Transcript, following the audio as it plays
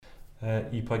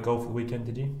You played golf at the weekend,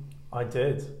 did you? I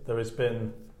did. There has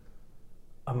been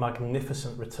a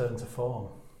magnificent return to form.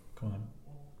 Come on.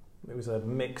 It was a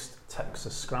mixed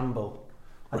Texas scramble.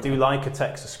 I do like a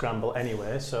Texas scramble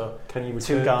anyway, so can you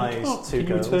return, two guys, two girls. Can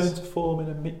you return to form in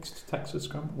a mixed Texas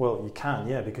scramble? Well, you can,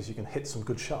 yeah, because you can hit some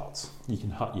good shots. You can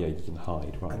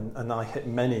hide, right. And I hit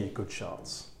many good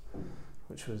shots,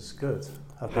 which was good.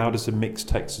 How does a mixed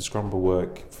Texas scramble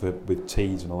work with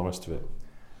tees and all the rest of it?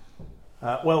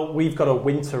 Well, we've got a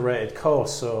winter rated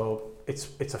course, so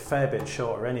it's a fair bit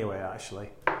shorter anyway,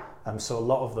 actually. So a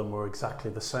lot of them were exactly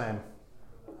the same,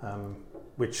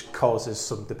 which causes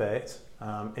some debate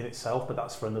in itself, but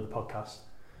that's for another podcast.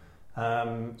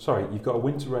 Sorry, you've got a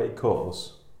winter rated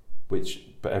course, but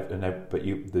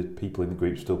the people in the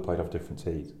group still played off different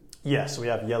tees. Yeah, so we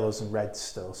have yellows and reds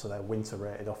still, so they're winter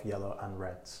rated off yellow and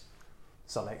reds.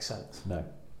 Does that make sense? No.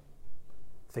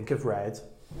 Think of red,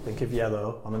 think of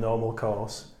yellow on a normal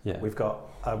course. Yeah. We've got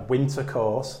a winter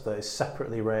course that is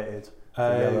separately rated for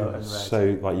yellow and red.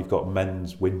 So like you've got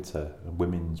men's winter and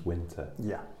women's winter.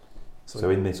 Yeah. So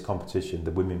in this competition,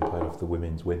 the women played off the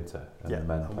women's winter and the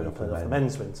men played off the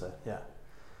men's winter, yeah.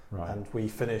 Right. And we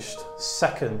finished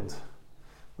second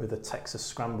with a Texas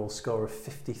Scramble score of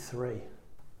 53.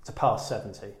 It's a par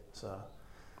 70, so...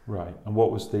 Right, and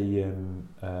what was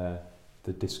the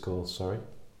discourse, sorry?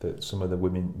 That some of the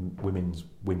women's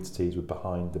winter tees were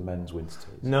behind the men's winter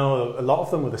tees? No, a lot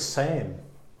of them were the same.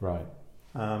 Right.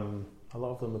 A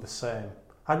lot of them were the same.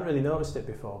 I hadn't really noticed it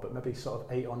before, but maybe sort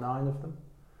of 8 or 9 of them.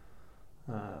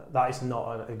 That is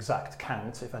not an exact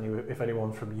count if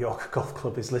anyone from York Golf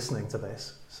Club is listening to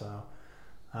this. So,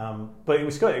 but it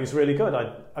was good. It was really good.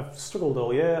 I've struggled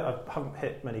all year. I haven't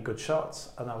hit many good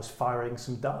shots, and I was firing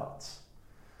some darts,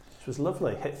 which was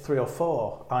lovely. Hit 3 or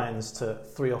 4 irons to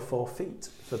 3 or 4 feet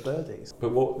for birdies. But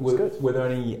were there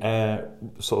any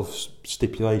sort of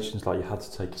stipulations, like you had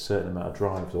to take a certain amount of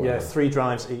drives? Or yeah, whatever? 3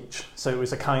 drives each. So it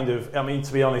was a kind of, I mean,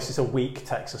 to be honest, it's a weak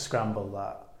Texas Scramble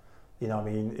that, you know, I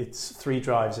mean, it's 3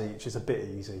 drives each is a bit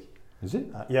easy. Is it?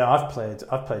 Yeah, I've played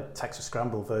Texas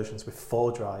Scramble versions with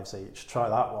 4 drives each. Try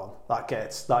that one. That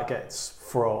gets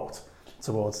fraught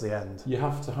towards the end. You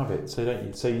have to have it, so don't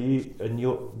you? So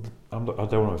I don't want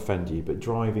to offend you, but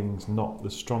driving's not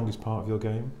the strongest part of your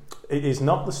game? It is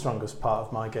not the strongest part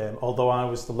of my game, although I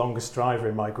was the longest driver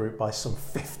in my group by some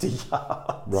 50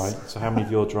 yards. Right, so how many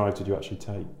of your drives did you actually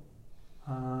take?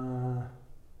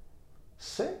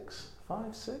 6?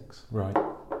 5, 6. Right,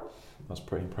 that's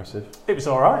pretty impressive. It was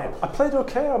all right. I played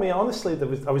okay. I mean, honestly,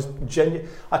 I was genuine.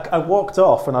 I walked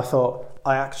off and I thought,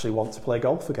 I actually want to play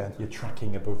golf again. You're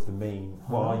tracking above the mean.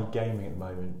 What are you gaming at the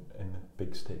moment in the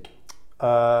big stick?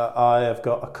 I have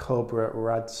got a Cobra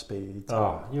Rad Speed.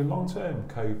 You're a long-term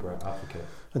Cobra advocate.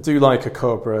 I do like a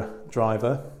Cobra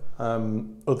driver.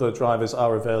 Other drivers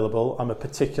are available. I'm a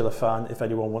particular fan, if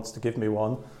anyone wants to give me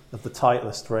one, of the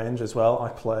Titleist range as well. I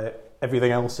play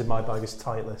everything else in my bag is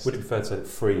Titleist. Would it be fair to say that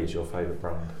Free is your favourite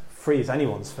brand? Free is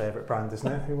anyone's favourite brand,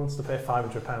 isn't it? Who wants to pay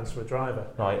 £500 for a driver?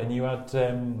 Right, and you had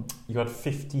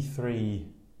 53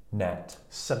 net.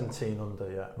 17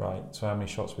 under, yeah. Right, so how many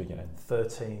shots were you getting?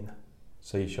 13.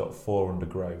 So you shot 4 under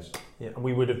gross. Yeah, and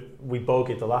we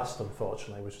bogeyed the last,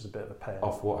 unfortunately, which was a bit of a pain.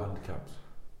 Off what handicaps?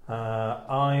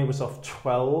 I was off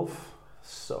 12.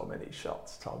 So many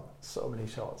shots, Tom. So many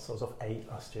shots. I was off 8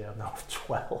 last year. I'm now off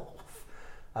 12.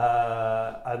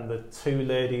 And the 2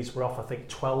 ladies were off, I think,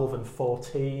 12 and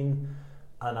 14.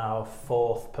 And our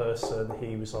 4th person,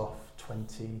 he was off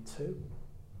 22.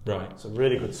 Right. It's a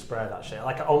really good spread, actually.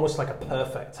 Almost like a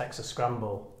perfect Texas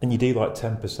Scramble. And you do like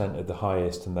 10% at the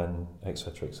highest and then et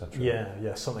cetera, et cetera.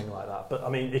 Yeah, something like that. But I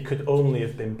mean, it could only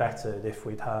have been bettered if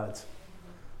we'd had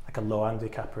like a low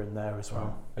handicapper in there as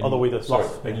well. Although we'd have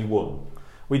lost. And you won?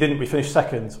 We didn't. We finished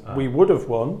second. We would have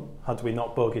won had we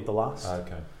not bogeyed the last.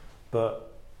 Okay.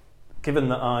 But given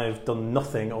that I've done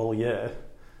nothing all year,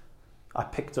 I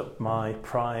picked up my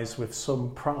prize with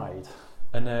some pride.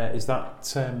 And is that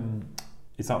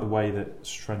the way that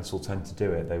strengths will tend to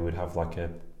do it? They would have like a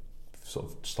sort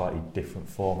of slightly different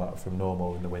format from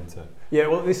normal in the winter. Yeah.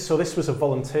 Well, this was a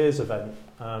volunteers event.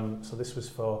 So this was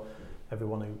for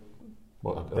everyone who.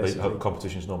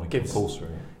 Competitions normally compulsory.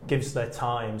 Gives their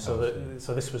time. So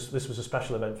this was a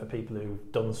special event for people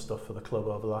who've done stuff for the club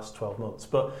over the last 12 months.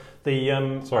 But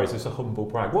the sorry, is this a humble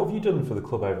brag? What have you done for the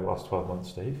club over the last 12 months,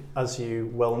 Steve? As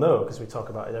you well know, because we talk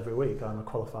about it every week, I'm a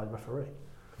qualified referee.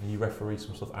 And you referee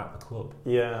some stuff at the club?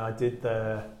 Yeah, I did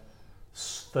their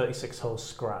 36-hole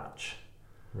scratch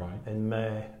in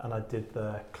May, and I did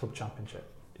their club championship.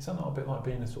 Is that not a bit like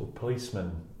being a sort of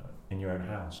policeman in your own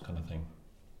house kind of thing?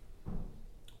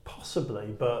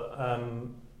 Possibly, but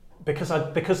because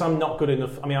I'm not good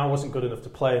enough. I mean, I wasn't good enough to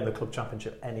play in the club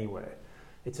championship anyway.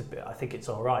 It's a bit. I think it's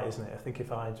all right, isn't it? I think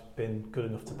if I'd been good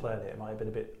enough to play in it, it might have been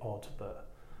a bit odd, but.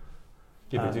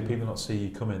 Yeah, but do people not see you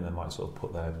come in and like sort of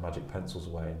put their magic pencils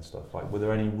away and stuff? Like, were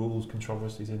there any rules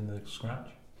controversies in the scratch?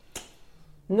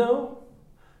 No,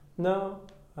 and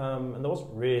there wasn't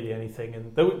really anything.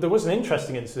 And there was an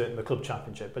interesting incident in the club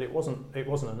championship, but it wasn't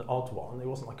an odd one. It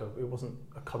wasn't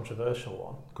a controversial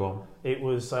one. Go on. It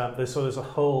was there's a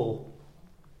hole.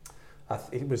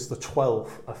 It was the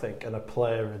 12th, I think, and a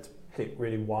player had hit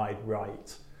really wide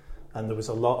right. And there was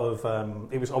a lot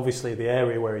of, it was obviously the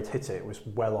area where he'd hit it was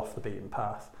well off the beaten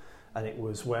path. And it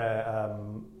was where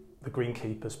the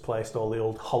greenkeepers placed all the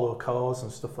old hollow cores and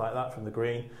stuff like that from the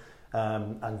green,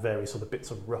 and various other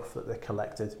bits of rough that they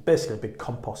collected. Basically a big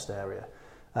compost area.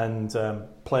 And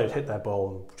player had hit their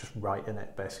ball and just right in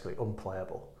it, basically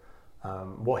unplayable.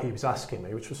 What he was asking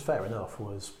me, which was fair enough,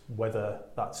 was whether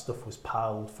that stuff was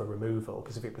piled for removal,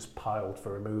 because if it was piled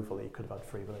for removal, he could have had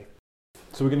free relief.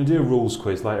 So we're going to do a rules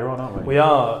quiz later on, aren't we? We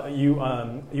are. You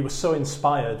were so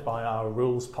inspired by our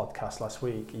rules podcast last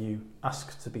week, you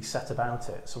asked to be set about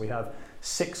it. So we have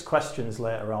 6 questions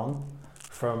later on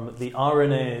from the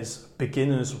RNA's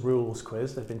beginners rules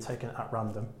quiz. They've been taken at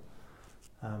random.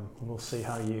 We'll see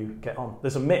how you get on.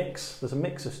 There's a mix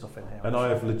of stuff in here. And I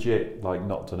have legit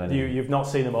not done any. You've not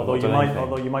seen them, although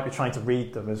you might be trying to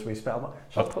read them as we spell.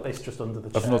 Shall I put this just under the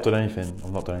chair? I've not done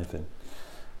anything.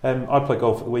 I play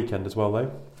golf at the weekend as well,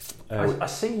 though. I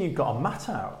see you got a mat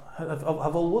out. Have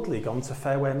all Woodley gone to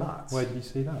fairway mats? Where did you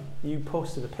see that? You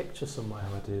posted a picture somewhere.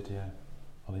 Oh, I did, yeah,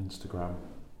 on Instagram.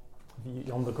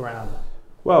 On the gram.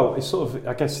 Well, it's sort of.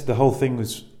 I guess the whole thing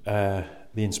was the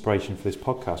inspiration for this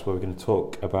podcast, where we're going to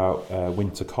talk about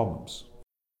winter comps.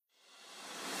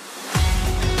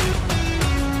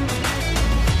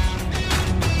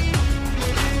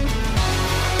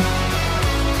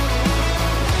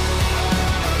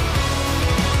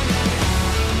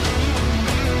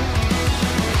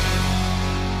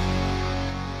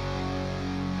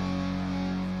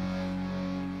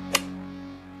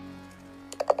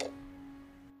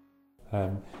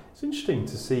 It's interesting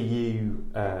to see you.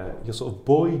 You're sort of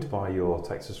buoyed by your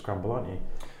Texas Scramble, aren't you?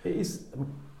 It is.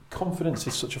 Confidence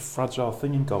is such a fragile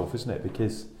thing in golf, isn't it?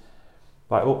 Because,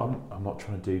 I'm not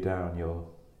trying to do down your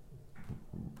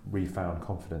refound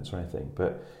confidence or anything,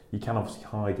 but you can obviously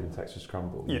hide in the Texas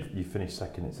Scramble. Yeah. You finished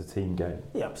second. It's a team game.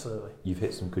 Yeah, absolutely. You've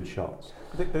hit some good shots.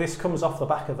 This comes off the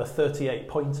back of a 38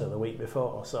 pointer the week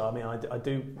before. So I mean,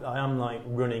 I am like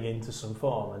running into some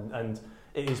form, and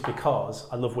it is because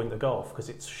I love winter golf because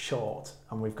it's short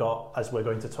and we've got, as we're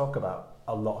going to talk about,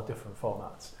 a lot of different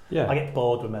formats. Yeah. I get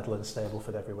bored with Medal and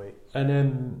Stableford every week.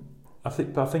 And I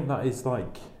think that is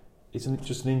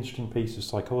just an interesting piece of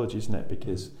psychology, isn't it?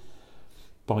 Because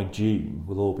by June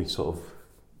we'll all be sort of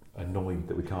annoyed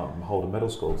that we can't hold a medal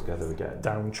score together again.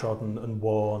 Downtrodden and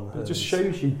worn. It just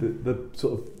shows you the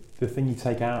sort of the thing you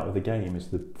take out of the game is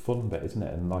the fun bit, isn't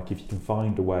it? And if you can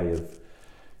find a way of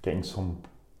getting some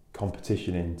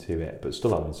competition into it, but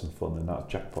still having some fun, then that's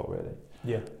jackpot, really.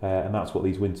 Yeah. And that's what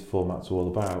these winter formats are all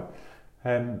about.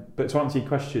 But to answer your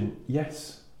question,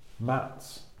 yes,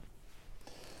 mats.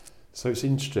 So it's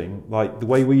interesting. The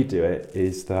way we do it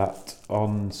is that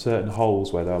on certain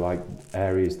holes where there are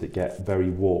areas that get very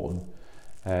worn,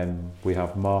 we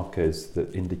have markers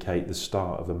that indicate the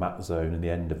start of a mat zone and the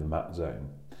end of a mat zone.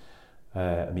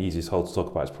 And the easiest hole to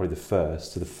talk about is probably the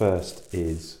first. So the first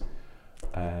is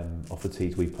off the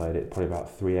tees we played it, probably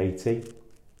about 380.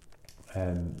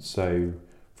 So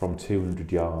from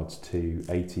 200 yards to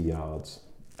 80 yards,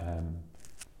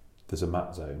 there's a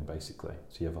mat zone basically.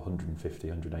 So you have 150,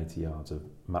 180 yards of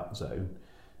mat zone.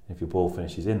 And if your ball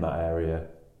finishes in that area,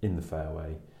 in the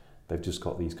fairway, they've just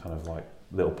got these kind of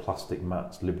little plastic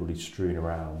mats liberally strewn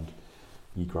around.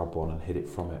 You grab one and hit it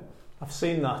from it. I've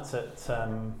seen that at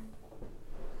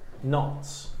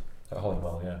Knott's. At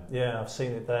Hollingwell, yeah. Yeah, I've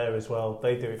seen it there as well.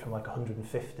 They do it from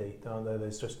 150, don't they?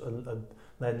 There's just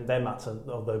their mats are,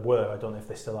 or they were, I don't know if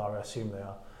they still are, I assume they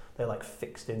are. They're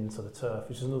fixed into the turf,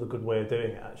 which is another good way of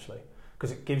doing it actually,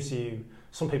 because it gives you.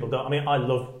 Some people don't. I mean, I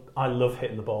love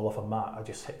hitting the ball off a mat.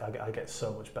 I get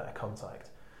so much better contact.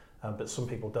 But some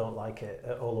people don't like it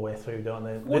all the way through, don't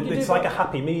they? It's like a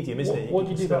happy medium, isn't it? What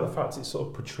do you do about the fact it sort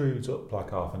of protrudes up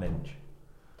half an inch?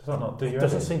 Does that not do you? It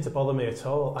doesn't seem to bother me at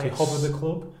all. Do you hover the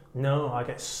club? No, I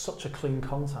get such a clean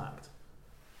contact.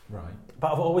 Right.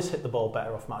 But I've always hit the ball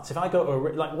better off mats. If I go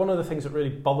to one of the things that really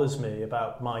bothers me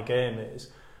about my game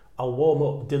is I'll warm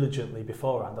up diligently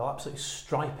beforehand. I'll absolutely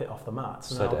stripe it off the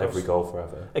mats. Said every golfer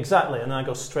ever. Exactly, and then I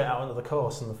go straight out onto the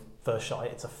course and the first shot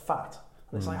it's a fat.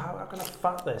 And it's how can I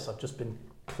fat this? I've just been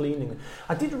cleaning.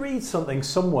 I did read something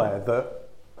somewhere that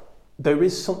there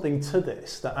is something to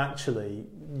this, that actually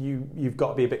you've got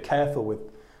to be a bit careful with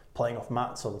playing off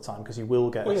mats all the time, because you will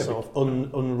get sort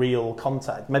of unreal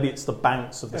contact. Maybe it's the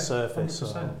bounce of the surface.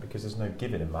 100%, because there's no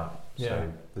give in a mat, so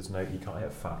you can't hit a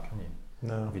fat, can you?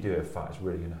 No. If you do hit a fat, it's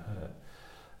really going to hurt.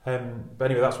 But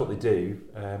anyway, that's what they do.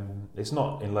 It's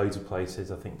not in loads of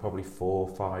places. I think probably 4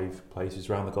 or 5 places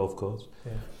around the golf course.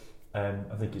 Yeah.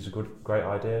 I think it's a great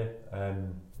idea.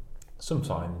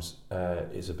 Sometimes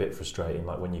it's a bit frustrating,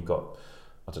 like when you've got,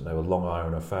 I don't know, a long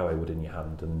iron or fairway wood in your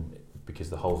hand, and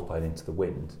because the hole's playing into the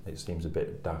wind, it seems a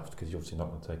bit daft because you're obviously not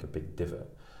going to take a big divot.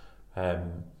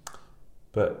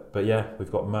 But yeah,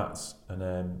 we've got mats,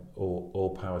 and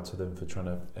all power to them for trying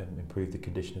to improve the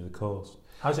condition of the course.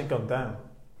 How's it gone down?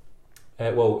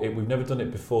 We've never done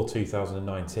it before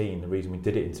 2019. The reason we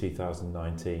did it in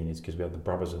 2019 is because we had the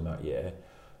Brabazon that year,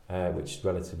 which is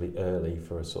relatively early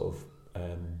for a sort of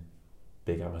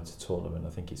big amateur tournament. I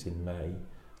think it's in May,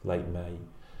 late May.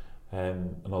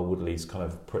 And our Woodley's kind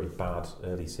of pretty bad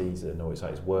early season, or it's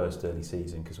at its worst early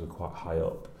season because we're quite high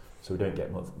up, so we don't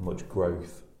get much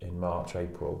growth in March,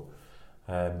 April.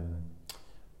 And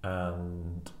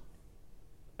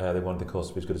they wanted the course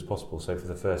to be as good as possible, so for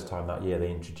the first time that year they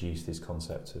introduced this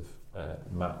concept of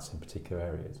mats in particular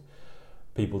areas.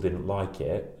 People didn't like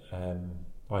it.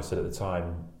 I said at the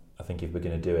time, I think if we're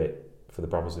going to do it for the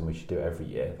Brabazon, we should do it every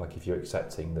year. Like, if you're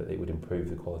accepting that it would improve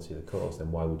the quality of the course,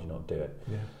 then why would you not do it?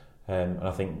 Yeah. And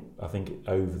I think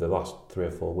over the last 3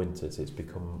 or 4 winters, it's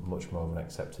become much more of an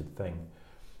accepted thing.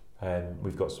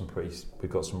 We've got some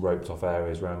roped off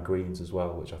areas around greens as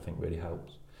well, which I think really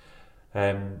helps.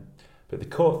 But the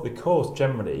course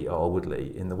generally at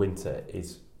Woodley in the winter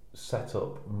is set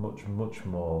up much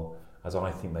more as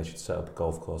I think they should set up a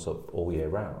golf course up all year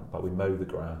round. Like, we mow the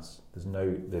grass. There's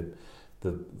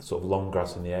the sort of long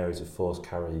grass in the areas of forced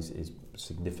carries is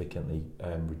significantly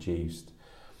reduced.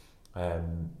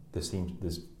 They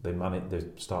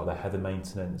start their heather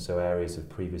maintenance, so areas of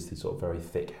previously sort of very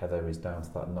thick heather is down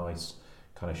to that nice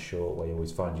kind of short where you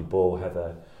always find your ball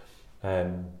heather,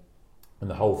 and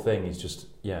the whole thing is just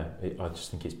I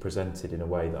just think it's presented in a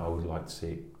way that I would like to see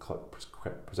it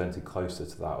presented closer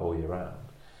to that all year round.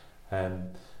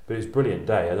 But it was a brilliant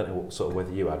day. I don't know what sort of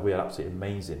weather you had. We had absolutely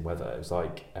amazing weather. It was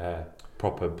like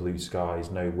proper blue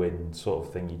skies, no wind, sort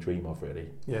of thing you dream of, really.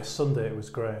 Yeah, Sunday it was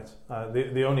great.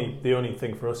 The only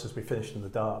thing for us is we finished in the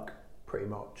dark, pretty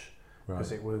much,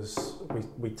 because it was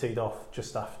we teed off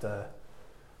just after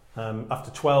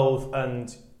 12,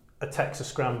 and a Texas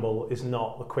scramble is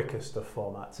not the quickest of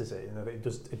formats, is it? You know, it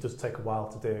does take a while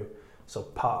to do. So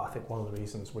I think one of the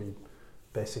reasons we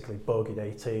basically bogeyed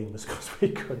 18 was because we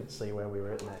couldn't see where we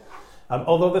were hitting it.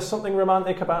 Although there's something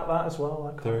romantic about that as well.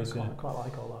 I quite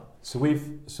like all that. So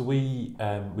we've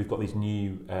got these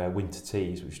new winter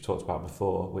tees, which we talked about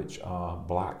before, which are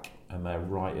black, and they're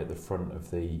right at the front of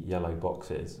the yellow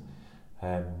boxes.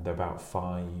 They're about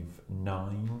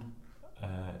 5'9"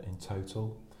 in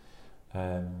total,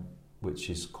 which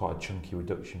is quite a chunky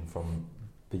reduction from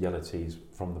the yellow tees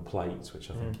from the plates, which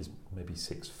I think is maybe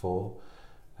 6'4".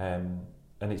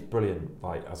 And it's brilliant,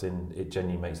 like, as in, it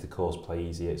genuinely makes the course play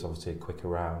easier. It's obviously a quicker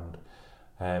round.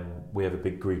 We have a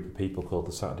big group of people called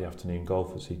the Saturday Afternoon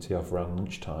Golfers who tee off around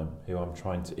lunchtime, who I'm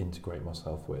trying to integrate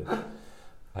myself with.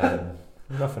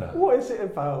 Nothing else. What is it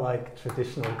about, like,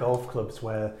 traditional golf clubs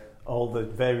where all the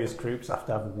various groups have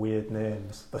to have weird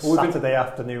names? The Saturday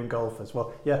Afternoon Golfers.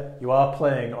 Well, yeah, you are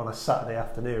playing on a Saturday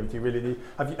afternoon. Do you really need?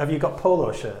 Have you got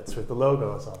polo shirts with the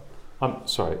logos on? I'm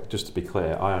sorry, just to be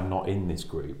clear, I am not in this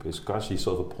group. It's actually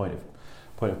sort of a point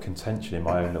of contention in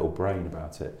my own little brain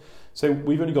about it. So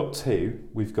we've only got 2.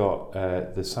 We've got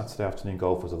the Saturday Afternoon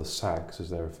Golfers, or the SAGs as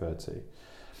they're referred to.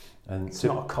 And it's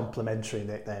not a complimentary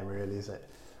nickname, really, is it?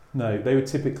 No, they would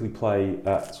typically play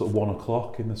at sort of 1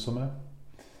 o'clock in the summer.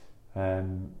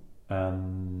 And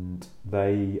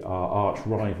they are arch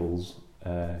rivals,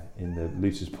 in the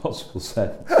loosest possible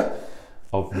sense,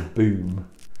 of the Boom,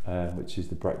 which is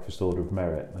the breakfast order of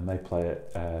merit, and they play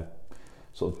at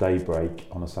sort of daybreak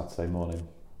on a Saturday morning.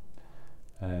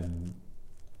 And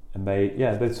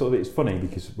they're sort of, it's funny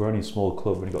because we're only a small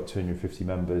club, we've only got 250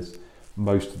 members.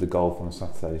 Most of the golf on a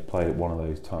Saturday is played at one of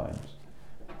those times,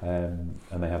 and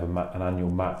they have an annual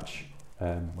match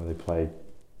where they play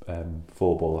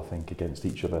 4-ball, I think, against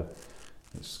each other.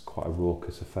 It's quite a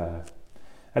raucous affair.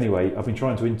 Anyway, I've been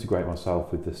trying to integrate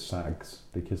myself with the SAGs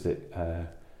because it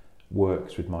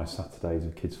works with my Saturdays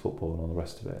of kids football and all the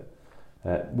rest of it.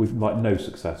 With like no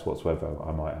success whatsoever,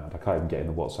 I might add. I can't even get in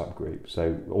the WhatsApp group.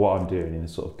 So what I'm doing in a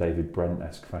sort of David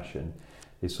Brent-esque fashion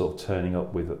is sort of turning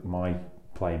up with my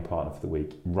playing partner for the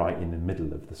week right in the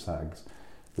middle of the SAGs,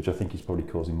 which I think is probably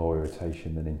causing more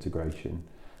irritation than integration.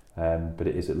 But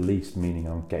it is at least meaning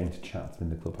I'm getting to chat in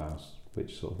the clubhouse,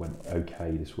 which sort of went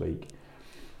okay this week.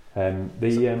 Hang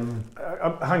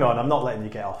on, I'm not letting you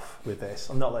get off with this.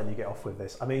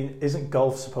 I mean, isn't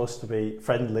golf supposed to be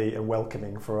friendly and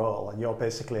welcoming for all? And you're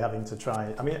basically having to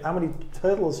try... I mean, how many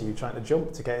hurdles are you trying to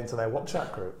jump to get into their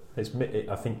WhatsApp group? I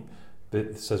think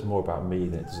it says more about me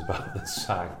than it does about the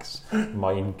sags,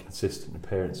 my inconsistent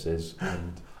appearances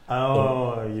and...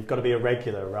 you've got to be a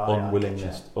regular, right?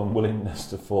 Unwillingness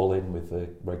to fall in with the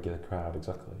regular crowd,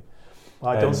 exactly.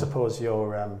 Well, I don't suppose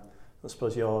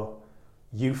your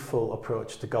youthful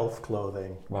approach to golf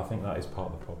clothing. Well, I think that is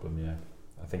part of the problem. Yeah,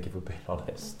 I think if we're being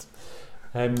honest.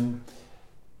 There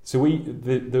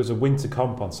was a winter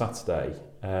comp on Saturday,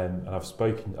 and I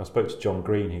spoke to John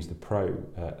Green, who's the pro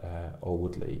at Old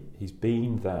Woodley. He's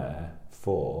been there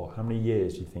for how many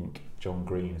years do you think John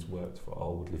Green has worked for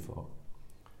Old Woodley for?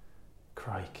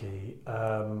 Crikey.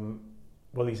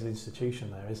 Well, he's an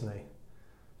institution there, isn't he?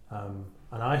 And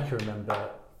I can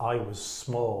remember I was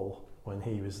small when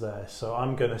he was there, so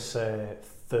I'm going to say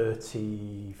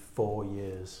 34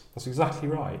 years. That's exactly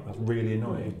right. That's really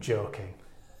annoying. You're joking.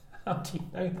 How do you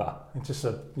know that? It's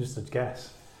just a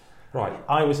guess. Right.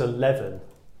 I was 11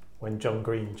 when John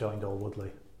Green joined Old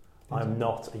Woodley. I'm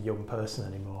not a young person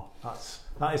anymore. That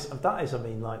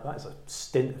is a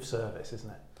stint of service,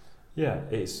 isn't it? Yeah,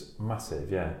 it's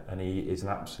massive, yeah. And he is an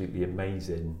absolutely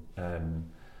amazing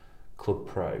club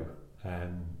pro,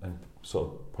 and sort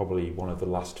of probably one of the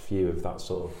last few of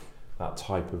that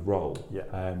type of role.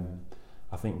 Yeah.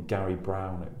 I think Gary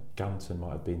Brown at Ganton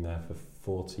might have been there for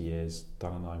 40 years.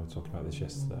 Dan and I were talking about this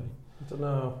yesterday. I don't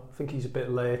know. I think he's a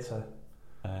bit later.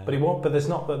 But he won't. But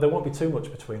there won't be too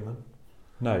much between them.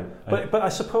 No. But I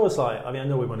suppose, I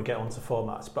know we want to get onto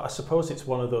formats, but I suppose it's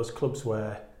one of those clubs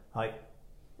where,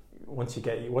 once you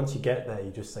get there,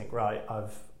 you just think, right,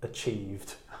 I've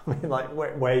achieved. I mean,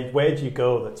 where do you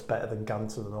go that's better than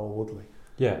Ganton and Old Woodley?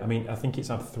 Yeah, I mean, I think it's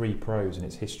had 3 pros in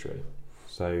its history,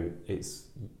 so it's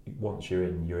once you're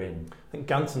in, you're in. I think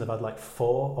Ganton have had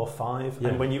 4 or 5, yeah.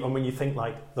 and when you think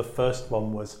the first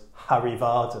one was Harry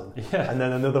Varden, yeah. and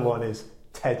then another one is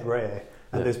Ted Ray,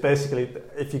 and yeah. there's basically,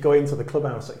 if you go into the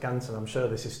clubhouse at Ganton, I'm sure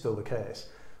this is still the case,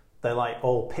 they're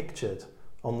all pictured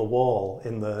on the wall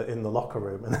in the locker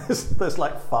room, and there's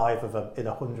 5 of them in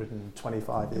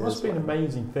 125 years. It must be an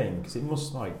amazing thing, because it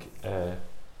must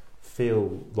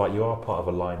feel like you are part of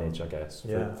a lineage, I guess,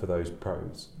 for those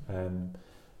pros. And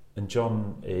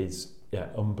John is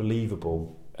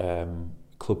unbelievable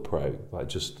club pro,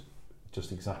 just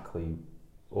exactly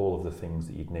all of the things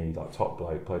that you'd need. Top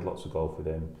bloke, played lots of golf with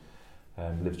him,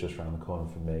 lives just around the corner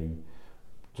from me,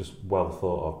 just well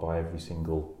thought of by every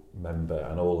single member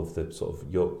and all of the sort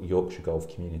of Yorkshire golf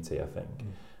community, I think,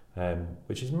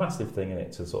 which is a massive thing in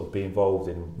it, to sort of be involved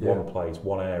in one place,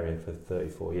 one area for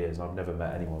 34 years, and I've never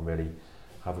met anyone really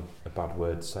have a bad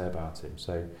word to say about him.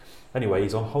 So anyway,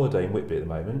 he's on holiday in Whitby at the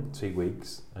moment, 2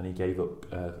 weeks, and he gave up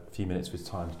a few minutes of his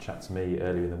time to chat to me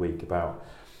earlier in the week about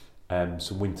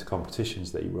some winter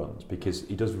competitions that he runs, because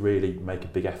he does really make a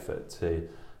big effort to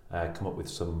come up with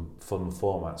some fun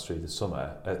formats through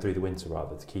the winter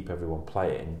rather, to keep everyone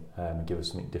playing and give us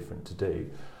something different to do.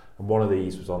 And one of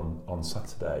these was on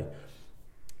Saturday,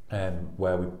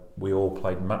 where we all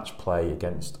played match play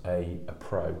against a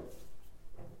pro.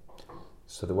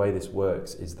 So the way this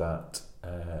works is that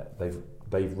the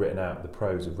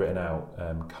pros have written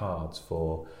out cards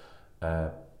for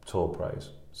tour pros.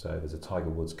 So there's a Tiger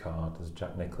Woods card, there's a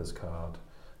Jack Nicklaus card.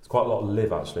 There's quite a lot of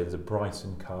live, actually. There's a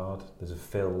Bryson card, there's a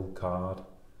Phil card,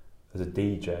 there's a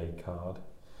DJ card,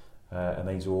 and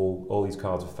these are all these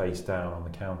cards are face down on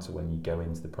the counter when you go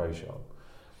into the pro shop.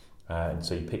 And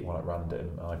so you pick one at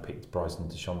random. I picked Bryson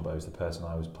DeChambeau as the person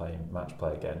I was playing match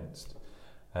play against,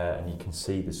 and you can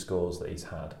see the scores that he's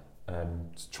had.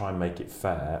 To try and make it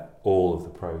fair, all of the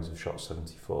pros have shot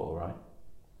 74, right?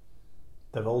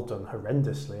 They've all done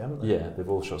horrendously, haven't they? Yeah, they've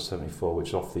all shot 74,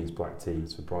 which off these black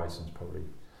tees for Bryson's probably...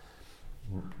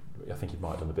 I think he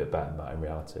might have done a bit better than that in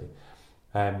reality.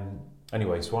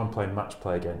 Anyway, so I'm playing match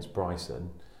play against Bryson.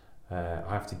 I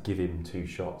have to give him 2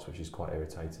 shots, which is quite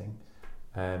irritating.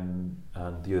 And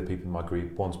the other people in my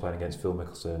group, one's playing against Phil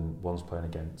Mickelson, one's playing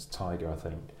against Tiger, I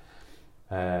think.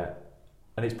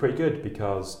 And it's pretty good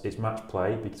because it's match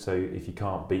play, so if you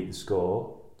can't beat the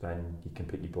score, then you can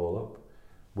pick your ball up.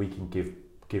 We can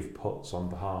give putts on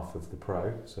behalf of the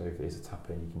pro, so if it is a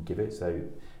tap-in, you can give it, so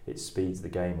it speeds the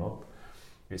game up.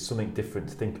 It's something different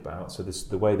to think about. So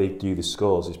the way they do the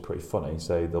scores is pretty funny.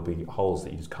 So there'll be holes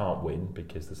that you just can't win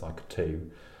because there's a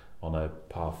 2 on a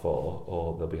par 4,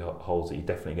 or there'll be holes that you're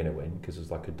definitely going to win because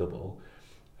there's a double.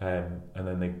 and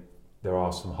then there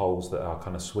are some holes that are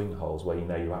kind of swing holes where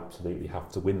you absolutely have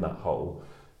to win that hole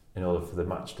in order for the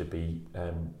match to be,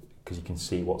 because you can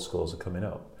see what scores are coming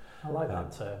up. I like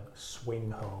that term,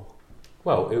 swing hole.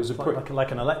 Well, it was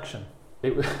like an election.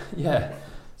 Yeah.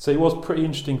 So it was a pretty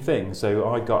interesting thing. So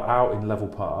I got out in level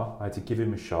par. I had to give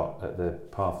him a shot at the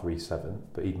par 3 7th,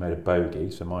 but he'd made a bogey,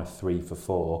 so my 3 for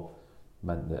 4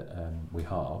 meant that we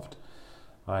halved.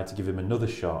 I had to give him another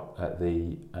shot at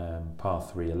the par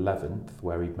 3 11th,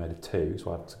 where he'd made a 2,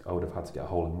 so I would have had to get a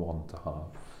hole in 1 to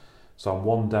halve. So I'm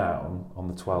 1 down on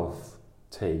the 12th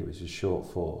tee, which is short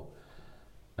 4,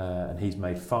 and he's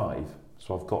made 5.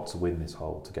 So I've got to win this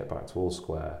hole to get back to all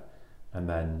square, and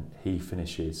then he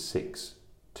finishes 6,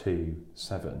 2,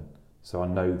 7. So I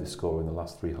know the score in the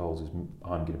last 3 holes is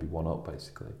I'm going to be 1 up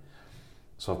basically.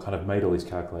 So I've kind of made all these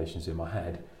calculations in my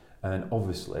head, and then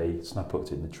obviously snap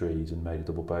hooked it in the trees and made a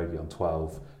double bogey on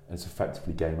 12, and it's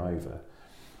effectively game over.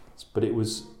 But it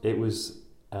was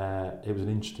an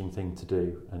interesting thing to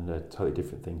do and a totally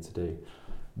different thing to do.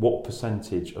 What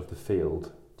percentage of the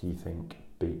field do you think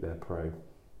beat their pro?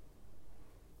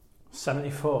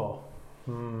 74.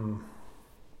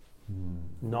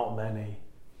 Not many,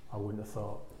 I wouldn't have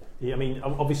thought. I mean,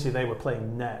 obviously they were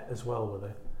playing net as well, were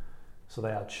they? So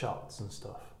they had shots and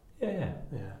stuff. Yeah.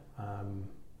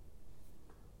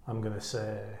 I'm going to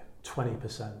say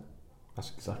 20%.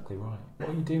 That's exactly right. What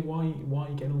are you doing? Why are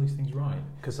you getting all these things right?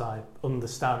 Because I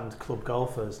understand club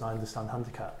golfers and I understand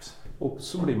handicaps. Well,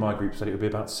 somebody in my group said it would be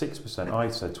about 6%. I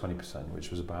said 20%,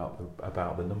 which was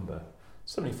about the number.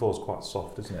 74 is quite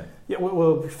soft, isn't it? Yeah,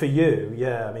 well, for you,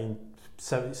 yeah. I mean,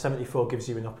 74 gives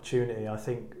you an opportunity. I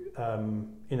think,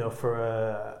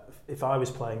 if I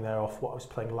was playing there off what I was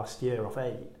playing last year off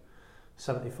 8,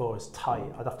 74 is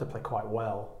tight. I'd have to play quite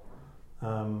well.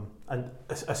 And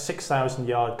a 6,000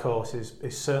 yard course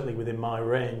is certainly within my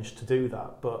range to do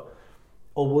that. But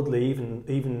Old Woodley,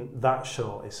 even that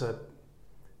short, it's a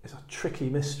tricky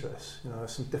mistress. You know,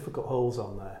 there's some difficult holes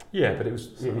on there. Yeah, but it was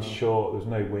short. There was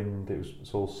no wind.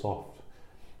 It's all soft.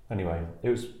 Anyway, it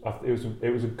was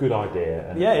a good idea.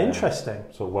 And, interesting.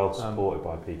 Sort of well supported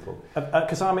by people.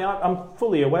 Because I'm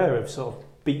fully aware of sort of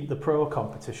beat the pro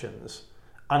competitions,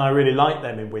 and I really like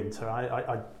them in winter.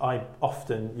 I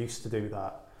often used to do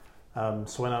that.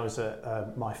 So when I was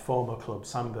at my former club,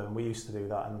 Sandburn, we used to do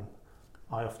that, and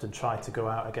I often tried to go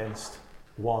out against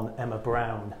one Emma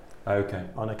Brown. Okay.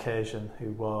 On occasion,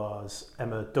 who was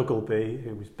Emma Duggleby,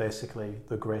 who was basically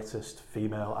the greatest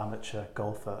female amateur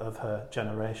golfer of her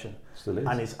generation. Still is.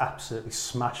 And is absolutely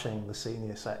smashing the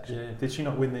senior section. Yeah. Did she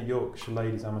not win the Yorkshire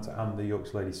Ladies Amateur and the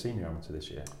Yorkshire Ladies Senior Amateur this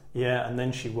year? Yeah, and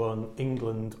then she won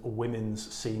England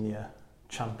Women's Senior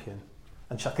Champion.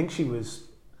 And I think she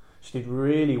did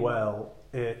really well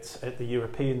at the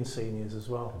European Seniors as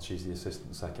well. And she's the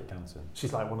assistant sec at Canton.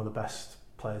 She's like one of the best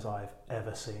players I've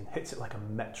ever seen. Hits it like a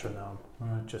metronome.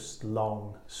 Right. Just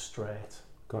long, straight.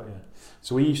 Got you.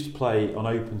 So we used to play on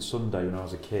Open Sunday when I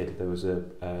was a kid. There was a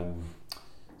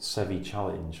Sevi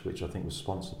Challenge, which I think was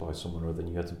sponsored by someone or other, and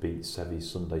you had to beat Sevi's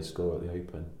Sunday score at the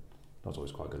Open. That was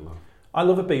always quite a good laugh. I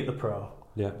love a beat the pro.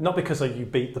 Yeah. Not because you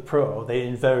beat the pro, they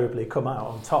invariably come out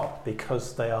on top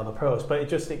because they are the pros.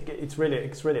 But it's really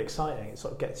exciting. It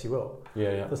sort of gets you up.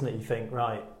 Yeah. Doesn't it? You think,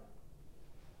 right.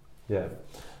 Yeah.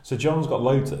 So John's got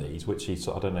loads of these, which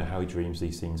I don't know how he dreams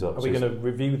these things up. Are we going to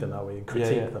review them, are we, and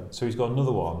critique them? So he's got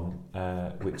another one,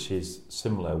 which is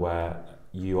similar, where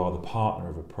you are the partner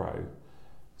of a pro.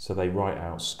 So they write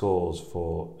out scores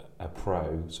for a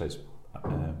pro, so it's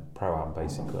pro-am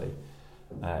basically,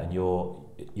 and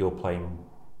you're playing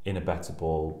in a better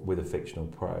ball with a fictional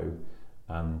pro,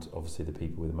 and obviously the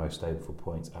people with the most stable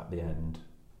points at the end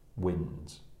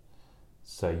wins.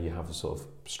 So you have a sort of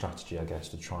strategy, I guess,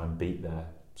 to try and beat their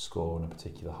score on a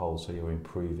particular hole, so you're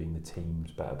improving the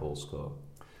team's better ball score.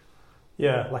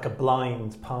 Yeah, like a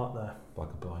blind partner. Like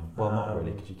a blind. Well, not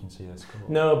really, because you can see their score.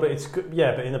 No, but it's good.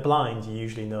 Yeah, but in a blind, you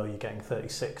usually know you're getting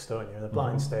 36, don't you? In a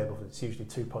blind stable, it's usually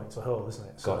 2 points a hole, isn't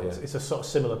it? So it's a sort of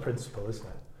similar principle, isn't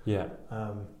it? Yeah.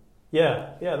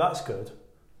 Yeah, that's good.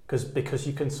 Because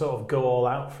you can sort of go all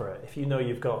out for it. If you know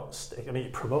you've got...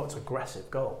 it promotes aggressive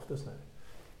golf, doesn't it?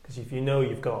 Because if you know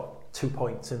you've got 2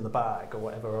 points in the bag or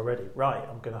whatever already, right,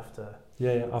 I'm going to have to...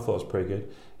 Yeah, I thought it was pretty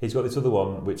good. He's got this other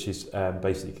one, which is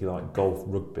basically like golf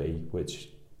rugby, which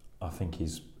I think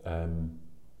is a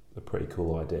pretty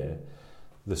cool idea.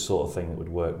 The sort of thing that would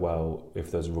work well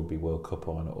if there's a Rugby World Cup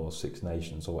on or Six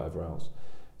Nations or whatever else.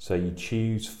 So you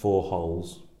choose 4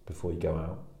 holes before you go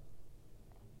out.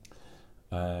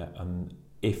 And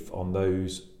if on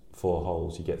those 4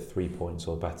 holes you get 3 points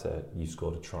or better, you've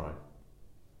scored a try.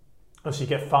 Oh, so you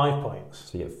get 5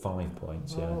 points. So you get 5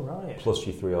 points, yeah. Oh, right. Plus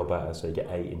your 3 or better, so you get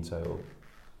 8 in total.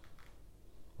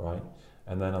 Right?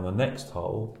 And then on the next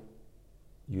hole,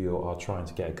 you are trying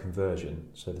to get a conversion,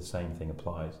 so the same thing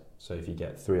applies. So if you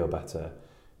get 3 or better,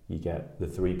 you get the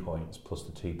 3 points plus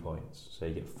the 2 points, so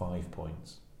you get 5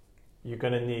 points. You're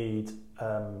going to need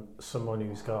someone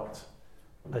who's got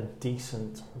a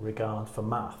decent regard for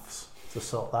maths to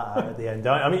sort that out at the end.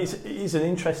 I mean, it's an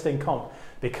interesting comp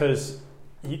because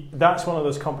that's one of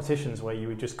those competitions where you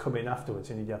would just come in afterwards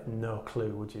and you'd have no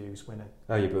clue would you who's winning.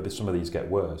 Oh yeah, but some of these get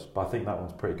worse. But I think that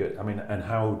one's pretty good. I mean, and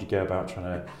how would you go about trying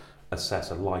to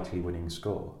assess a likely winning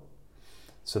score?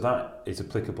 So that is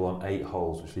applicable on 8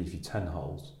 holes, which leaves you 10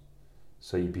 holes.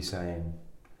 So you'd be saying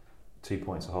 2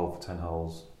 points a hole for 10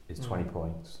 holes is 20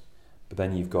 points. But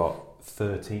then you've got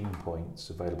 13 points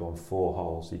available on 4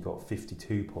 holes. So you've got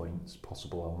 52 points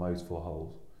possible on those 4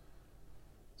 holes.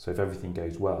 So if everything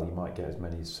goes well, you might get as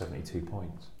many as 72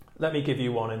 points. Let me give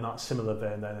you one in that similar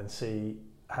vein then and see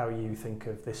how you think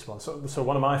of this one. So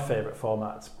one of my favourite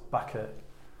formats back at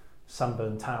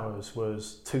Sandburn Towers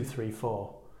was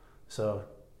 2-3-4. So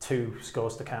 2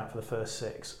 scores to count for the first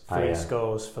 6, 3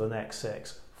 scores for the next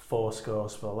 6, 4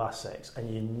 scores for the last 6,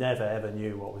 and you never ever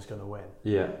knew what was going to win.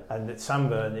 Yeah. And at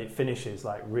Sandburn, it finishes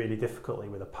like really difficultly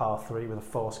with a par 3 with a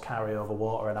forced carry over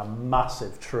water and a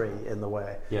massive tree in the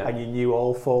way. Yeah. And you knew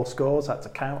all 4 scores had to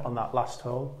count on that last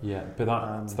hole. Yeah, but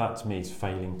that to me is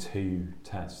failing 2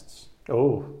 tests.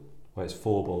 Oh. Well, it's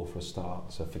 4 ball for a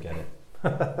start, so forget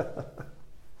it.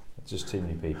 Just too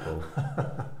many people.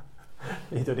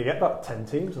 You'd only get about 10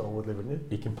 teams on Woodley, wouldn't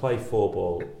you? You can play 4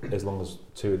 ball as long as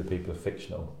 2 of the people are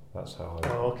fictional. That's how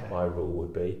my rule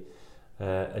would be.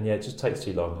 And yeah, it just takes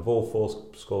too long. If all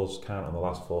 4 scores count on the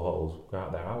last 4 holes, we're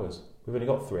out there hours. We've only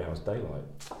got 3 hours daylight.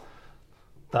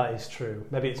 That is true.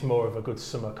 Maybe it's more of a good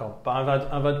summer comp. But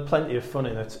I've had plenty of fun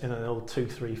in an old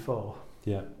 2-3-4.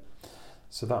 Yeah.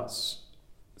 So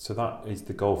that is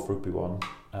the golf rugby one.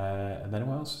 And then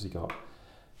what else has he got?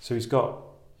 So he's got.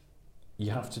 You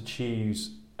have to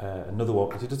choose another one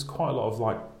because he does quite a lot of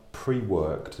like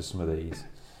pre-work to some of these.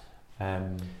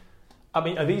 I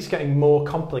mean, are these getting more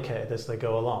complicated as they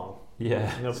go along?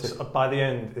 Yeah. You know, by the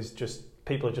end, it's just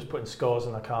people are just putting scores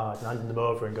on the card and handing them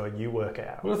over and going, "You work it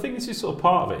out." Well, I think this is sort of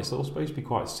part of it. It's sort of supposed to be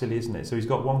quite silly, isn't it? So he's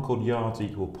got one called yards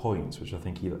equal points, which I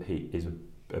think he is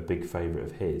a big favourite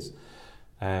of his.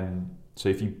 So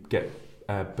if you get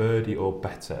birdie or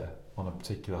better on a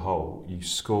particular hole, you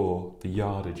score the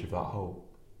yardage of that hole.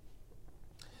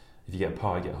 If you get a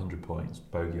par, you get 100 points.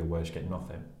 Bogey or worse, you get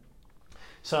nothing.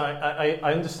 So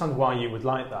I understand why you would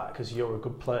like that, because you're a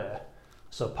good player.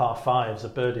 So par 5's a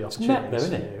birdie opportunity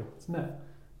for you. It's net.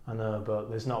 I know, but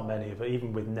there's not many of it.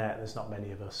 Even with net, there's not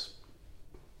many of us.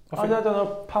 I don't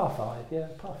know, par 5, yeah,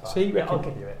 par 5. So I'll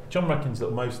give you it. John reckons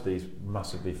that most of these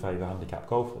massively favour handicap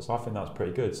golfers. I think that's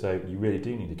pretty good. So you really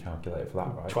do need a calculator for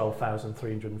that, right?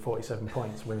 12,347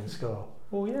 points winning score.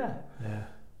 Well, yeah. Yeah.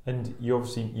 And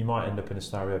you might end up in a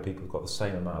scenario where people have got the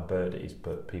same amount of birdies,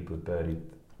 but people have birdied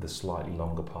the slightly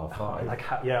longer par 5.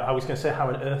 I was going to say, how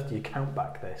on earth do you count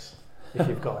back this if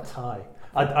you've got a tie?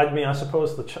 I mean, I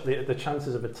suppose the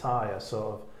chances of a tie are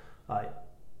sort of like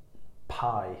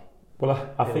pi.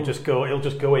 Well, I think it'll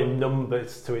just go in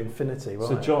numbers to infinity.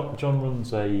 Won't it? John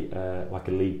runs a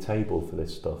league table for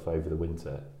this stuff over the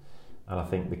winter, and I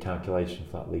think the calculation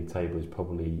for that league table is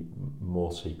probably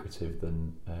more secretive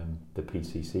than the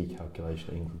PCC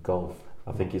calculation in golf.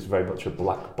 I think it's very much a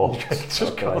black box.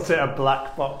 Just calls it a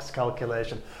black box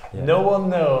calculation. Yeah. No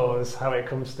one knows how it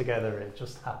comes together. It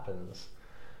just happens.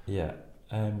 Yeah.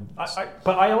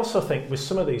 But I also think with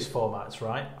some of these formats,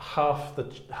 right, half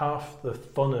the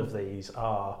fun of these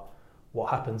are what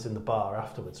happens in the bar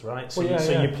afterwards, right? So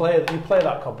you play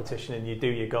that competition and you do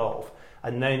your golf,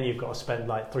 and then you've got to spend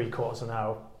like 3/4 of an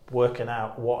hour working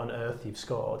out what on earth you've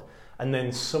scored, and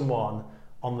then someone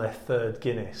on their 3rd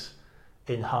Guinness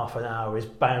in half an hour is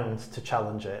bound to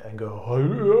challenge it and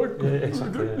go, yeah,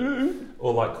 exactly, yeah.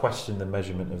 Or like question the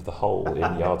measurement of the hole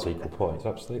in yards equal points.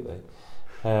 Absolutely.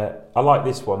 I like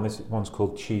this one. This one's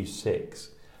called Choose 6.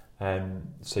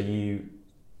 So you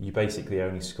basically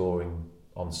only scoring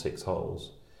on 6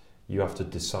 holes. You have to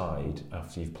decide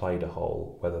after you've played a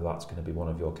hole whether that's going to be one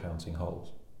of your counting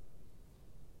holes.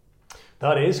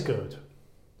 That is good.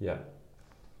 Yeah.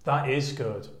 That is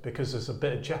good, because there's a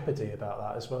bit of jeopardy about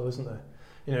that as well, isn't there?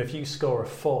 You know, if you score a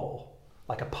 4,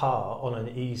 like a par on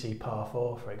an easy par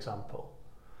 4, for example,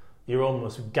 you're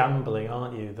almost gambling,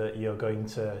 aren't you, that you're going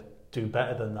to do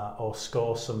better than that or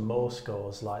score some more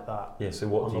scores like that. Yeah, so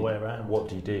on the way around. What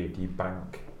do you do? Do you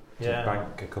bank? Do you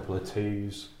bank a couple of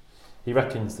 2s? He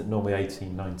reckons that normally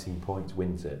 18, 19 points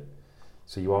wins it.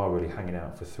 So you are really hanging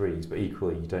out for threes, but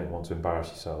equally you don't want to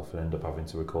embarrass yourself and end up having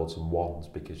to record some ones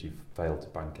because you've failed to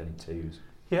bank any twos.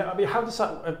 Yeah, I mean, how does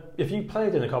that... If you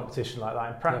played in a competition like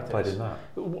that in practice... Yeah, I played in that.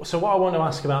 So what I want to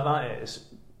ask about that is,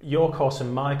 your course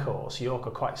and my course, York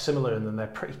are quite similar in that they're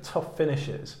pretty tough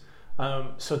finishes.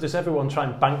 So does everyone try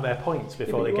and bank their points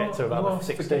before they get to about the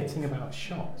 16? Forgetting about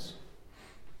shots.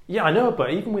 Yeah, I know,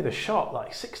 but even with a shot,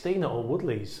 like 16 at all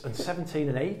Woodleys and 17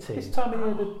 and 18... This time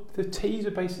of year, the tees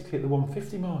are basically at the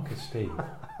 150 markers, Steve.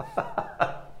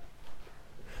 I'd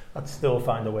still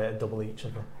find a way to double each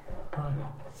of them. Right.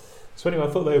 So anyway, I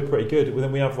thought they were pretty good. Well,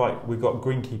 then we've got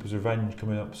Greenkeeper's Revenge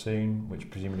coming up soon, which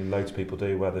presumably loads of people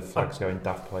do, where the flags go in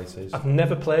daft places. I've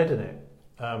never played in it,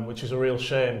 which is a real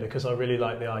shame because I really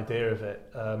like the idea of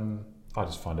it. I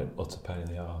just find it utter pain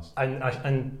in the arse.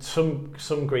 And some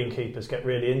greenkeepers get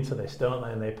really into this, don't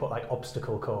they? And they put like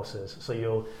obstacle courses. So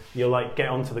you'll like get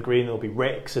onto the green, there'll be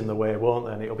wrecks in the way, won't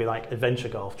there? And it'll be like adventure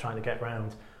golf trying to get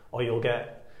round. Or you'll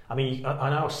get, I mean,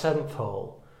 on our 7th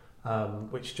hole,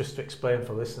 which just to explain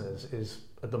for listeners is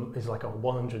like a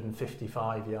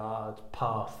 155-yard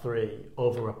par 3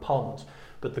 over a pond,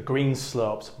 but the green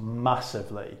slopes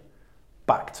massively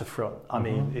back to front. I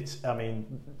mean,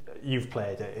 you've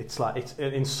played it. It's like it's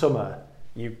in summer.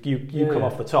 You come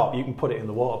off the top. You can put it in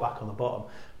the water back on the bottom.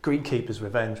 Greenkeeper's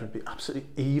Revenge would be absolutely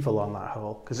evil on that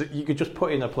hole because you could just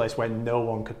put it in a place where no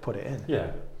one could put it in.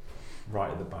 Yeah,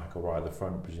 right at the back or right at the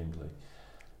front, presumably.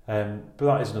 But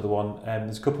that is another one.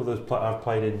 There's a couple of those I've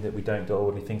played in that we don't do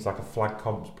already. Things like a flag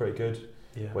comp's pretty good.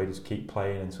 Yeah. Where you just keep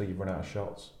playing until you run out of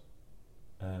shots.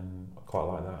 I quite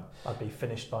like that. I'd be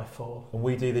finished by 4. And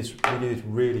we do this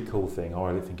really cool thing. I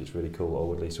really think it's really cool,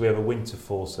 outwardly. So we have a winter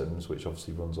foursomes, which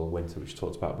obviously runs all winter, which we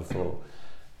talked about before.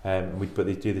 But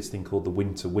they do this thing called the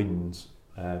winterwinds,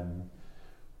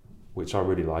 which I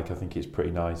really like. I think it's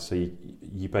pretty nice. So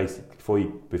you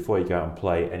basically before you go out and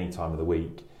play any time of the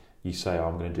week, you say,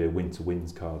 I'm going to do a winter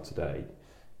winds card today.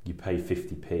 You pay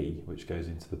 50p, which goes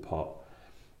into the pot,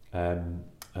 and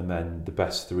then the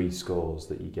best 3 scores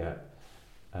that you get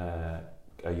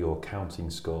are your counting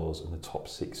scores, and the top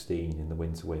 16 in the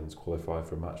winter winds qualify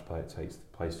for a match play. It takes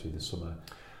place through the summer.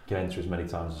 You can enter as many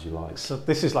times as you like. So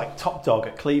this is like Top Dog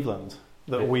at Cleveland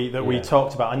we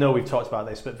talked about. I know we've talked about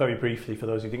this, but very briefly for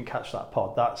those who didn't catch that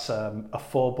pod, that's a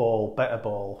 4-ball better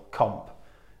ball comp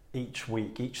each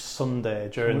week, each Sunday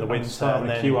during the winter. And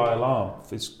the QI alarm.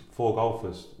 It's 4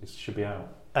 golfers. It should be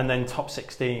out. And then top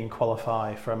 16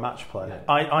 qualify for a match play. Yeah.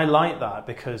 I like that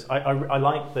because I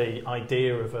like the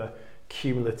idea of a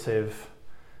cumulative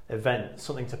event,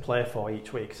 something to play for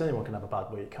each week. Because anyone can have a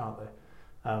bad week, can't they?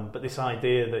 But this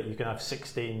idea that you can have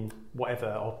 16,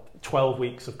 whatever, or 12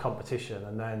 weeks of competition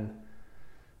and then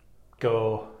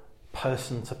go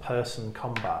person-to-person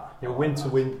combat. Yeah, winter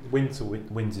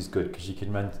wins is good because you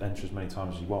can enter as many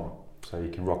times as you want. So you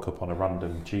can rock up on a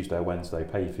random Tuesday or Wednesday,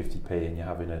 pay 50p, and you're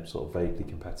having a sort of vaguely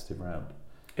competitive round.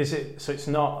 Is it? So it's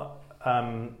not.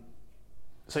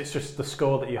 So it's just the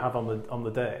score that you have on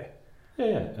the day.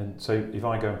 Yeah. And so if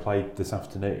I go and play this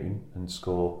afternoon and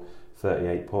score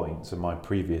 38 points, and my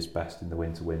previous best in the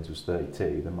winter wins was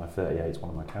 32, then my 38 is one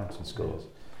of my counting scores.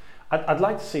 I'd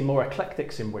like to see more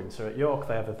eclectics in winter at York.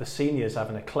 The seniors have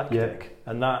an eclectic,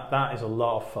 and that is a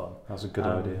lot of fun. That's a good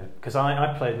idea. Because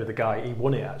I played with a guy. He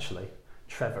won it actually,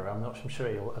 Trevor. I'm sure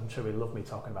he'll love me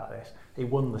talking about this. He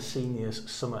won the seniors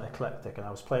summer eclectic, and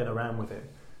I was playing around with him.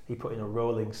 He put in a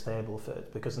rolling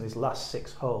Stableford because in his last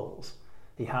 6 holes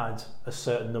he had a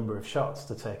certain number of shots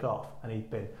to take off, and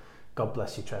he'd been, God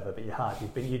bless you, Trevor, but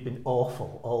you'd been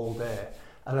awful all day.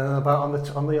 And then about on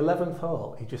the 11th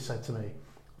hole, he just said to me,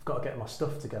 I've got to get my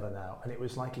stuff together now. And it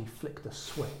was like he flicked a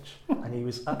switch and he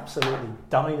was absolutely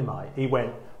dynamite. He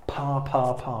went par,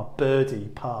 par, par, birdie,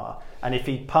 par. And if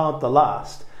he'd parred the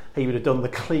last, he would have done the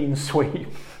clean sweep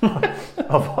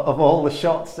of all the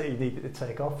shots that he needed to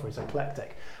take off for his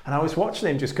eclectic. And I was watching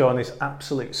him just go on this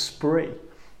absolute spree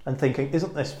and thinking,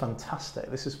 isn't this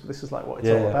fantastic? This is like what it's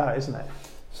all about, isn't it?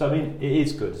 So I mean, it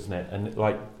is good, isn't it? And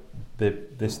like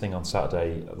this thing on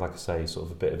Saturday, like I say, sort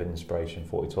of a bit of an inspiration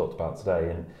for what we talked about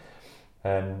today,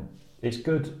 and it's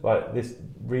good. Like this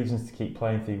reasons to keep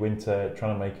playing through winter,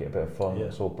 trying to make it a bit of fun. Yeah.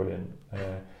 It's all brilliant.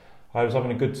 I was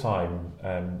having a good time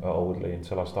at Alderley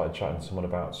until I started chatting to someone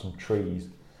about some trees.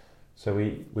 So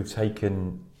we've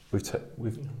dun,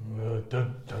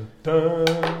 dun,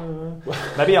 dun.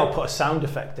 Maybe I'll put a sound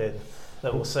effect in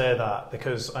that will say that,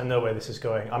 because I know where this is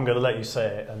going. I'm going to let you say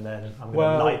it, and then I'm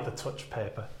going to light the touch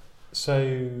paper.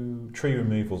 So, tree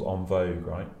removal's on vogue,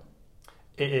 right?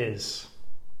 It is.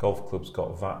 Golf clubs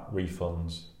got VAT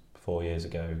refunds 4 years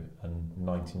ago, and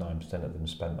 99% of them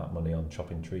spent that money on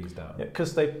chopping trees down. Yeah,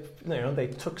 because they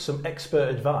took some expert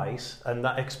advice, and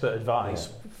that expert advice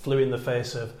flew in the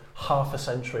face of half a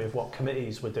century of what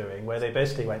committees were doing, where they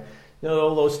basically went,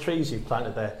 all those trees you've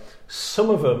planted there,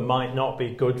 some of them might not be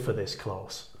good for this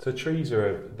close. So trees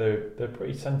are they're a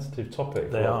pretty sensitive topic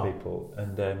for a lot of people,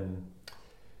 and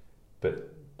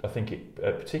but I think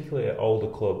particularly at older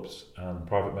clubs and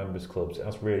private members clubs,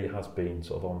 it really has been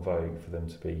sort of en vogue for them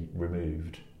to be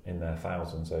removed in their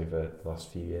thousands over the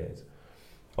last few years.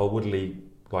 Old Woodley,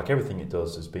 like everything it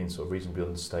does, has been sort of reasonably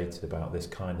understated about this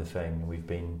kind of thing.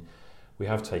 We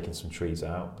have taken some trees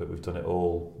out, but we've done it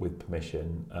all with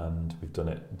permission, and we've done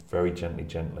it very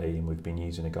gently, and we've been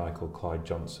using a guy called Clyde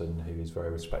Johnson, who is very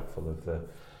respectful of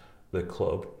the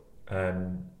club.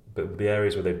 But the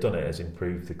areas where they've done it has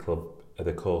improved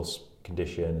the course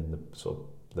condition and the sort of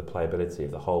the playability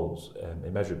of the holes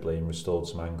immeasurably, and restored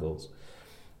some angles.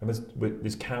 And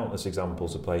there's countless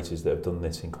examples of places that have done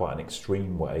this in quite an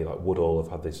extreme way. Like Woodall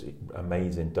have had this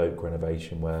amazing Doak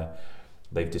renovation where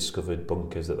they've discovered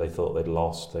bunkers that they thought they'd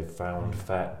lost. They've found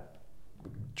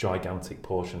gigantic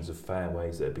portions of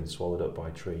fairways that have been swallowed up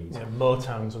by trees. Yeah,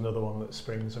 Motown's another one that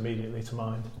springs immediately to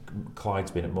mind.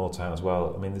 Clyde's been at Moortown as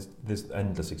well. I mean, there's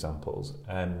endless examples.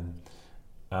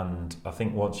 And I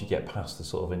think once you get past the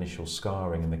sort of initial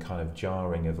scarring and the kind of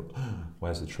jarring of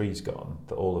where's the trees gone,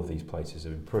 that all of these places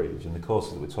have improved. And the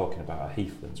courses that we're talking about are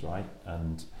heathlands, right?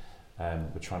 And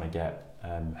we're trying to get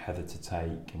heather to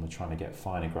take, and we're trying to get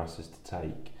finer grasses to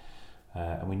take.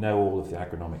 And we know all of the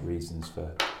agronomic reasons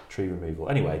for tree removal.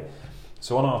 Anyway,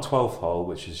 so on our 12th hole,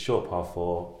 which is short par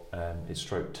 4, it's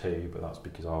stroke 2, but that's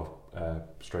because our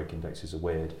stroke indexes are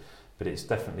weird. But it's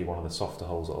definitely one of the softer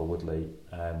holes at Old Woodley.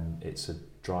 It's a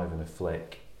drive and a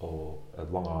flick, or a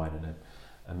long iron and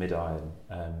a mid iron,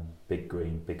 big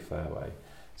green, big fairway.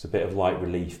 It's a bit of light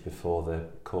relief before the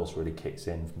course really kicks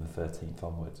in from the 13th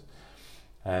onwards.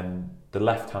 The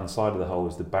left-hand side of the hole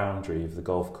is the boundary of the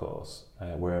golf course,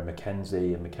 where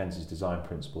Mackenzie and Mackenzie's design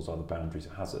principles are the boundaries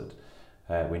at hazard.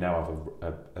 We now have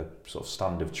a sort of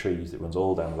stand of trees that runs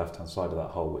all down the left-hand side of that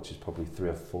hole, which is probably 3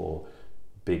 or 4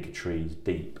 big trees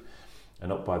deep.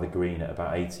 And up by the green at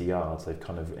about 80 yards, they've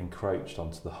kind of encroached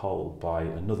onto the hole by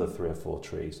another 3 or 4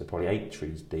 trees, so probably 8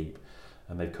 trees deep.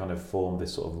 And they've kind of formed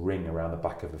this sort of ring around the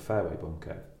back of a fairway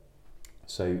bunker.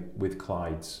 So with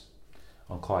Clyde's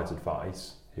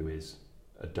advice, who is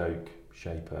a Doak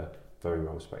shaper, very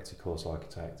well respected course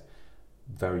architect,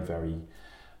 very, very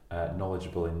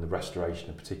knowledgeable in the restoration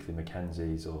of particularly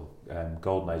Mackenzie's or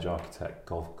Golden Age architect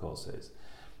golf courses,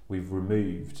 we've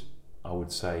removed, I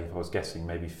would say, if I was guessing,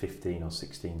 maybe 15 or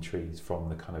 16 trees from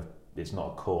the kind of, it's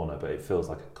not a corner, but it feels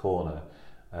like a corner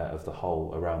of the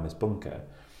hole around this bunker,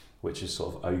 which has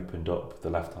sort of opened up the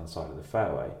left-hand side of the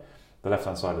fairway. The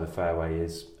left-hand side of the fairway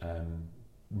is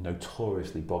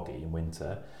notoriously boggy in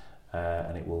winter,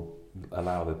 and it will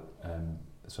allow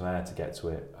some air to get to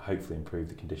it, hopefully improve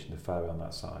the condition of the fairway on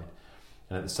that side.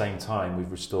 And at the same time,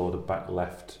 we've restored the back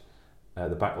left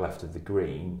of the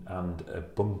green, and a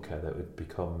bunker that would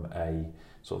become a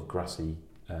sort of grassy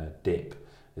dip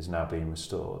is now being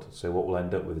restored. So what we'll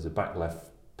end up with is a back left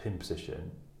pin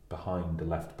position behind the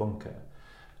left bunker.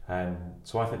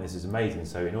 So I think this is amazing.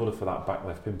 So in order for that back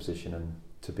left pin position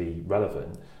to be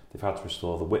relevant, they've had to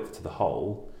restore the width to the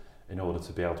hole in order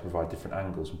to be able to provide different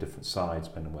angles from different sides,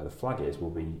 depending on where the flag is, will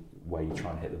be where you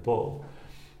try and hit the ball.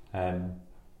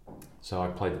 So I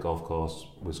played the golf course,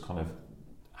 was kind of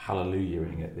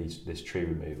hallelujahing at this tree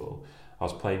removal. I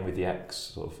was playing with the ex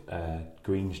sort of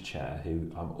greens chair, who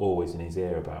I'm always in his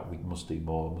ear about, we must do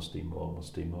more, must do more,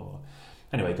 must do more.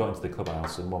 Anyway, got into the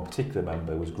clubhouse, and one particular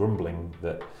member was grumbling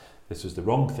that this was the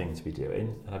wrong thing to be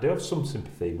doing. And I do have some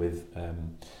sympathy with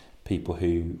people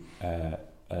who are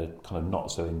kind of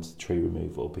not so into tree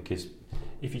removal, because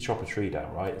if you chop a tree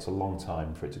down, right, it's a long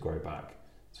time for it to grow back.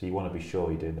 So you want to be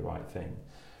sure you're doing the right thing.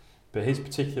 But his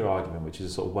particular argument, which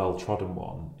is a sort of well-trodden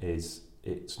one, is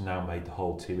it's now made the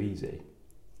hole too easy.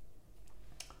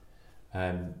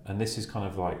 And this is kind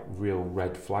of like real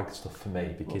red flag stuff for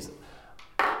me, because...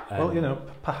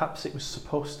 perhaps it was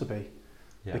supposed to be,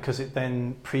 because it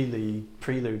then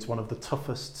preludes one of the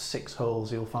toughest 6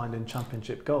 holes you'll find in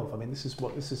championship golf. I mean, this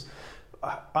is...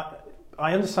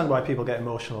 I understand why people get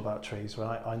emotional about trees,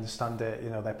 right? I understand it.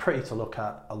 They're pretty to look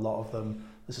at, a lot of them.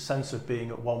 There's a sense of being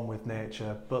at one with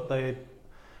nature,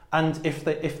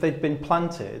 if they'd been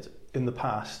planted in the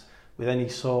past with any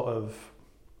sort of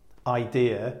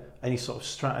idea, any sort of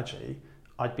strategy,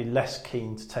 I'd be less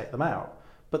keen to take them out.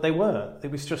 But they weren't.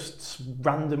 It was just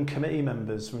random committee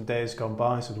members from days gone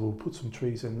by said, "We'll put some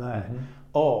trees in there." Mm-hmm.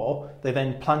 Or they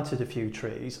then planted a few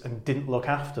trees and didn't look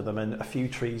after them, and a few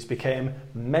trees became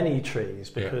many trees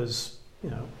because,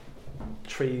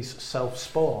 trees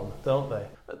self-spawn, don't they?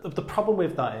 The problem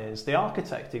with that is the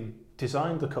architect who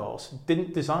designed the course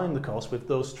didn't design the course with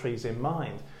those trees in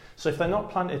mind. So if they're not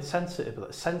planted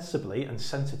sensibly and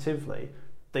sensitively,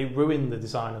 they ruin the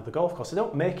design of the golf course. They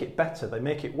don't make it better, they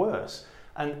make it worse.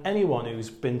 And anyone who's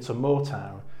been to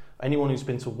Motown, anyone who's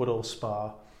been to Woodall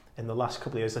Spa in the last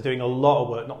couple of years, they're doing a lot of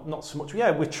work, not so much,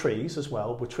 with trees as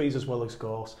well as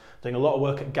gorse, doing a lot of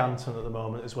work at Ganton at the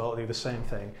moment as well to do the same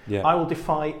thing. Yeah. I will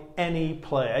defy any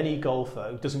player, any golfer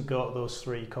who doesn't go to those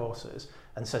 3 courses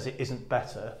and says it isn't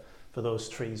better for those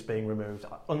trees being removed.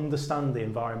 I understand the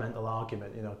environmental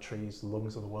argument, trees, the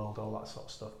lungs of the world, all that sort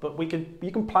of stuff. But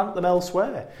you can plant them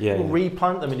elsewhere. You can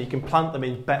replant them, and you can plant them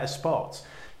in better spots.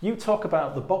 You talk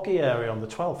about the boggy area on the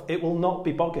 12th. It will not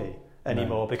be boggy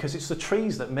anymore because it's the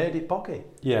trees that made it boggy.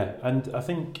 Yeah, and I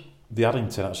think the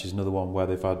Addington actually is another one where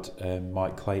they've had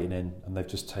Mike Clayton in, and they've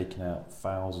just taken out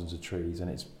thousands of trees, and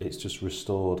it's just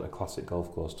restored a classic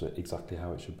golf course to exactly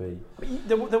how it should be.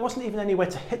 There wasn't even anywhere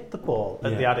to hit the ball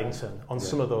at the Addington on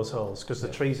some of those holes because the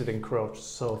trees had encroached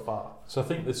so far. So I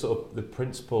think the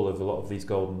principle of a lot of these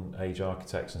golden age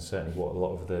architects, and certainly what a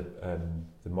lot of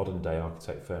the modern day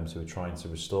architect firms who are trying to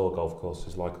restore golf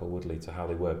courses like Old Woodley to how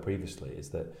they were previously, is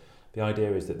that the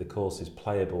idea is that the course is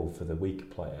playable for the weaker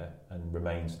player and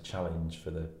remains a challenge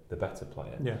for the better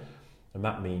player. Yeah. And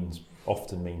that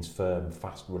often means firm,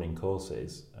 fast-running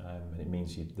courses, and it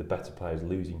means the better players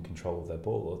losing control of their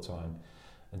ball all the time.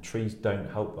 And trees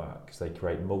don't help that because they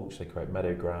create mulch, they create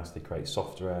meadow grass, they create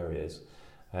softer areas.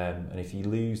 And if you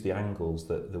lose the angles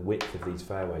that the width of these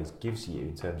fairways gives you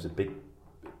in terms of big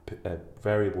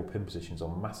variable pin positions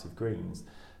on massive greens,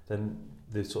 then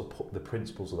the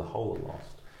principles of the hole are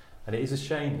lost. And it is a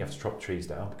shame you have to chop trees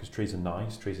down because trees are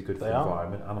nice, trees are good for the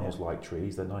environment, animals like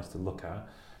trees, they're nice to look at,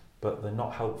 but they're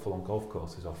not helpful on golf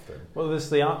courses often. Well, there's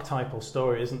the archetypal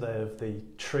story, isn't there, of the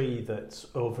tree that's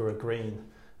over a green,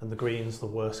 and the green's the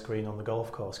worst green on the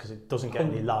golf course because it doesn't get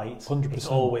any light, 100%. It's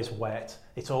always wet,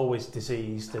 it's always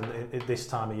diseased in this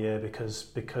time of year because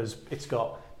it's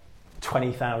got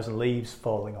 20,000 leaves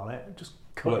falling on it. Just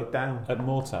cut it down. At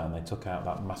Moortown, they took out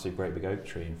that massive great big oak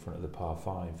tree in front of the par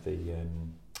 5, the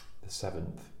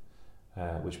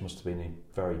 7th, which must have been a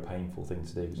very painful thing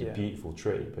to do. It was a beautiful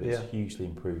tree, but it's hugely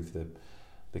improved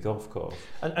the golf course.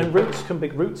 And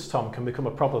roots, Tom, can become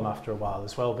a problem after a while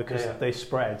as well because they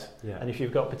spread. Yeah. And if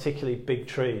you've got particularly big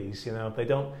trees, they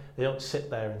don't sit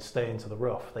there and stay into the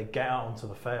rough. They get out onto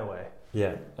the fairway.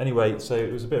 Yeah. Anyway, so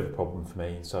it was a bit of a problem for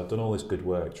me. So I've done all this good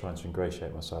work trying to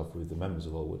ingratiate myself with the members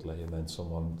of Old Woodley, and then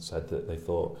someone said that they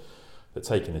thought that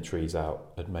taking the trees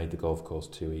out had made the golf course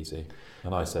too easy.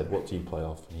 And I said, "What do you play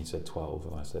off?" And he said 12,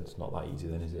 and I said, "It's not that easy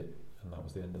then, is it?" And that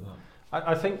was the end of that.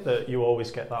 I think that you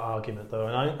always get that argument though,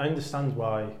 and I understand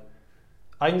why.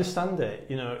 I understand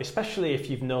it, especially if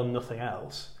you've known nothing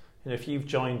else. If you've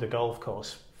joined a golf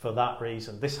course for that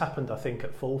reason. This happened, I think,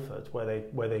 at Fulford, where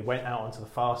they went out onto the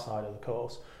far side of the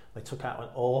course. They took out an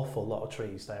awful lot of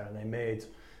trees there, and they made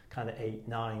kind of 8,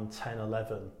 9, 10,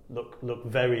 11 look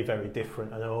very, very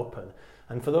different and open.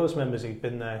 And for those members who've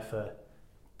been there for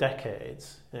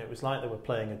decades, it was like they were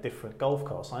playing a different golf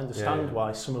course. I understand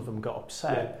why some of them got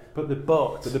upset. Yeah. But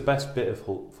the best bit of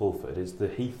Fulford is the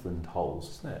Heathland holes,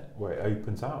 isn't it? Where it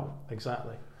opens out.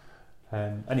 Exactly.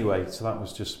 Anyway, so that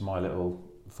was just my little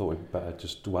thought. We'd better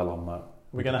just dwell on that.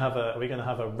 We're going to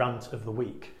have a rant of the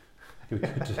week. We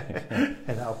could do.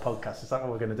 In our podcast. Is that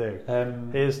what we're going to do?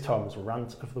 Here's Tom's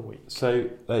rant of the week. So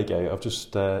there you go. I've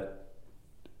just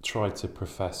tried to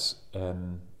profess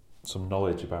some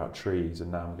knowledge about trees,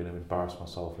 and now I'm going to embarrass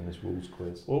myself in this rules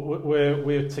quiz. Well,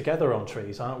 we're together on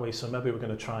trees, aren't we? So maybe we're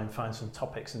going to try and find some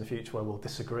topics in the future where we'll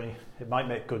disagree. It might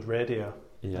make good radio,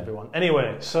 everyone.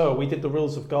 Anyway, so we did the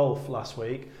rules of golf last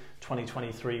week.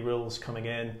 2023 rules coming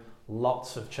in,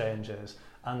 lots of changes,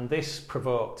 and this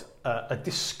provoked a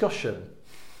discussion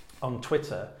on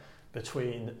Twitter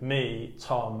between me,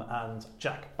 Tom, and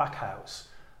Jack Backhouse,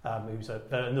 who's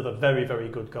another very, very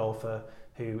good golfer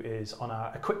who is on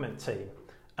our equipment team.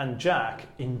 And Jack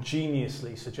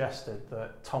ingeniously suggested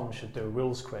that Tom should do a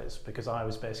rules quiz because I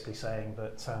was basically saying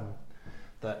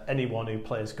that anyone who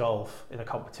plays golf in a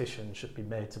competition should be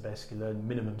made to basically learn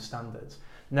minimum standards.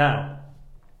 Now,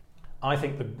 I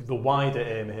think the wider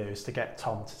aim here is to get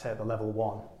Tom to take the level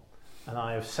 1. And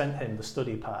I have sent him the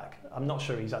study pack. I'm not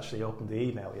sure he's actually opened the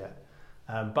email yet.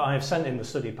 But I have sent him the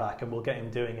study pack and we'll get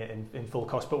him doing it in full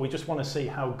course. But we just want to see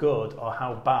how good or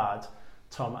how bad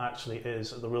Tom actually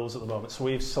is at the rules at the moment. So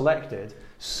we've selected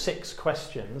 6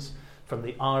 questions from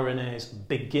the RNA's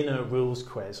beginner rules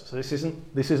quiz. So this isn't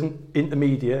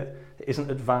intermediate, it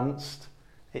isn't advanced,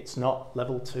 it's not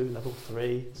level 2, level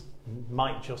 3, it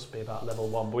might just be about level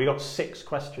 1. But we've got 6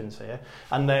 questions here,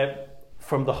 and they're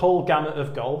from the whole gamut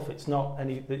of golf. It's not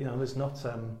any, there's not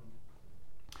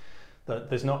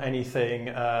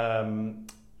anything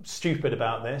stupid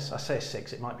about this. I say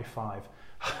 6, it might be 5.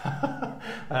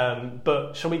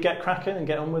 But shall we get cracking and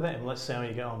get on with it, and let's see how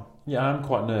you get on? Yeah, I'm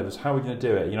quite nervous. How are we going to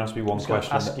do it? You know, ask me one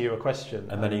question. Ask you a question,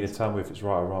 and then you're going to tell me if it's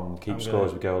right or wrong. Keep score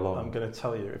as we go along. I'm going to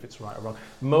tell you if it's right or wrong.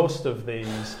 Most of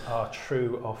these are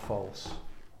true or false.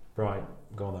 Right,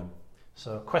 go on then.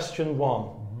 So, question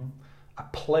 1. A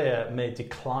player may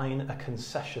decline a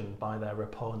concession by their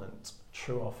opponent.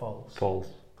 True or false? False.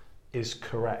 Is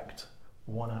correct.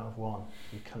 1 out of 1.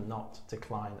 You cannot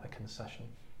decline a concession.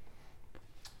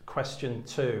 Question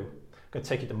 2. I'm going to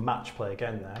take you to match play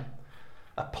again now.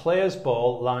 A player's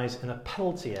ball lies in a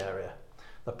penalty area.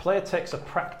 The player takes a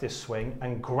practice swing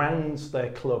and grounds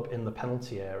their club in the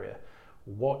penalty area.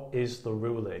 What is the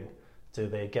ruling? Do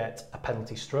they get a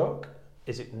penalty stroke?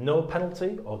 Is it no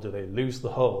penalty, or do they lose the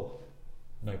hole?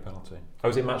 No penalty. Oh,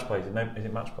 is it match play? Is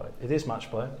it match play? It is match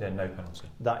play. Yeah, no penalty.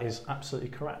 That is absolutely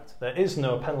correct. There is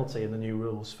no penalty in the new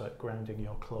rules for grounding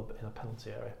your club in a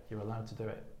penalty area. You're allowed to do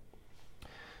it.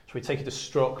 Shall we take you to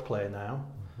stroke play now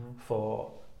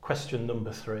for question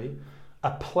number 3?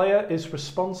 A player is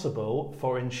responsible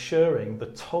for ensuring the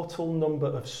total number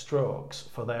of strokes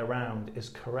for their round is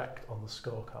correct on the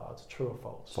scorecard. True or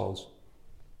false? False.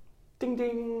 Ding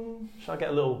ding. Shall I get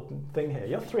a little thing here?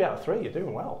 You're 3 out of 3. You're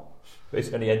doing well. But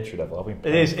it's only entry level.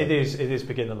 It is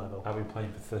beginner level. I've been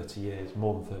playing for 30 years,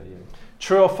 more than 30 years.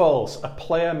 True or false? A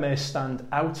player may stand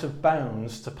out of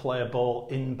bounds to play a ball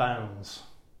in bounds.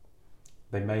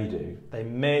 They may do. They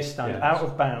may stand out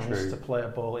of bounds true. To play a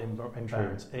ball in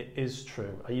bounds. It is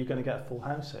true. Are you going to get a full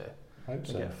house here? I hope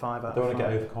so. You get 5 out I don't of 5. want to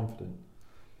get overconfident.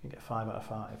 You get 5 out of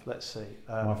 5. Let's see.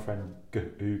 My friend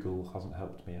Google hasn't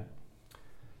helped me yet.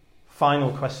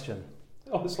 Final question.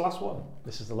 Oh, this is the last one.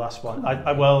 This is the last one.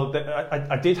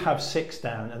 I did have 6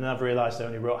 down, and then I've realised I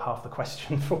only wrote half the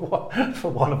question for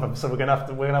one of them. So we're gonna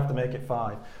have to make it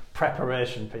 5.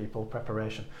 Preparation, people.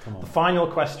 Preparation. Come on. The final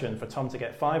question for Tom to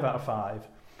get 5 out of 5.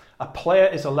 A player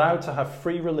is allowed to have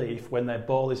free relief when their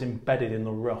ball is embedded in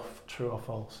the rough. True or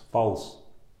false? False.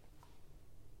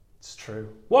 It's true.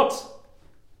 What?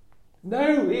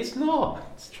 No, it's not.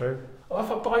 It's true.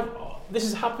 This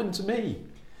has happened to me.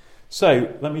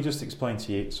 So, let me just explain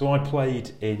to you. So I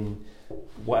played in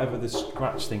whatever the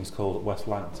scratch thing's called at West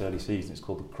Lancs early season. It's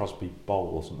called the Crosby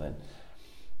Bowl or something.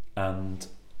 And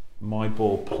my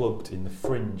ball plugged in the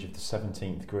fringe of the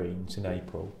 17th greens in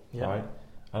April, right?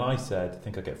 And I said, I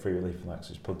think I get free relief from that because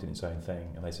it's plugged in its own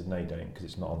thing. And they said, no, you don't, because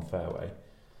it's not on fairway.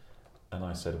 And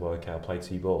I said, well, okay, I'll play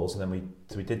 2 balls. And then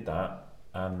we did that,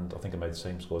 and I think I made the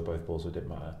same score with both balls, so it didn't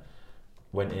matter.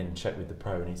 Went in, checked with the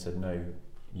pro, and he said, no,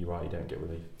 you're right, you don't get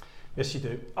relief. Yes, you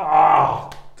do.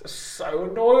 That's so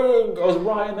annoying. I was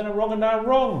right and then I'm wrong and now I'm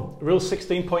wrong. Rule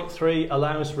 16.3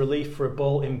 allows relief for a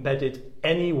ball embedded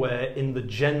anywhere in the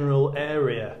general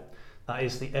area. That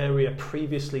is the area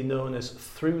previously known as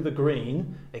through the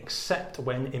green, except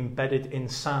when embedded in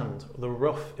sand. The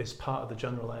rough is part of the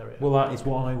general area. Well, that is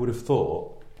what I would have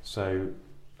thought. So,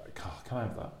 can I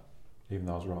have that? Even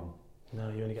though I was wrong. No,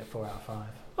 you only get 4 out of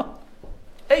 5.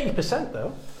 80%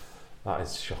 though. That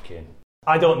is shocking.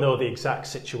 I don't know the exact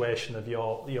situation of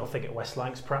your thing at West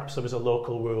Lancs. Perhaps there was a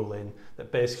local ruling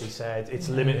that basically said it's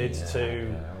limited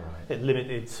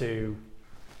to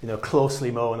closely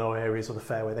mown areas of the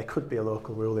fairway. There could be a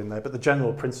local ruling there, but the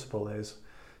general principle is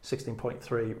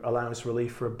 16.3 allows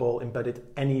relief for a ball embedded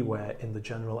anywhere in the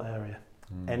general area.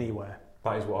 Anywhere.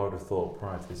 That is what I would have thought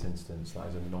prior to this instance. That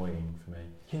is annoying for me.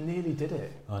 You nearly did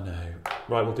it. I know.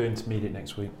 Right, we'll do intermediate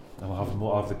next week. And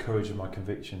I'll have the courage of my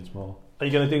convictions more. Are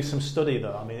you going to do some study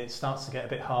though? I mean, it starts to get a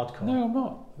bit hardcore. No, I'm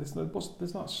not. It's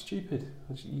not stupid.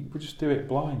 We just do it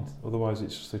blind. Otherwise,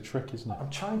 it's just a trick, isn't it? I'm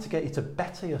trying to get you to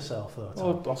better yourself though, Tom.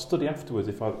 Well, I'll study afterwards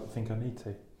if I think I need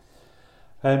to.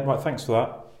 Right, thanks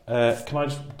for that. Can I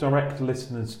just direct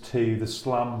listeners to the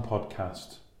Slam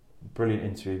podcast? Brilliant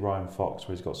interview with Ryan Fox,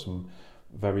 where he's got some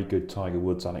very good Tiger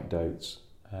Woods anecdotes.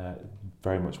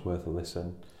 Very much worth a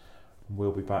listen.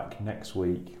 We'll be back next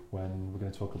week when we're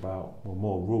going to talk about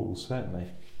more rules, certainly.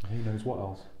 Who knows what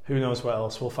else? Who knows what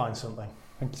else? We'll find something.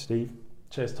 Thank you, Steve.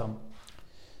 Cheers, Tom.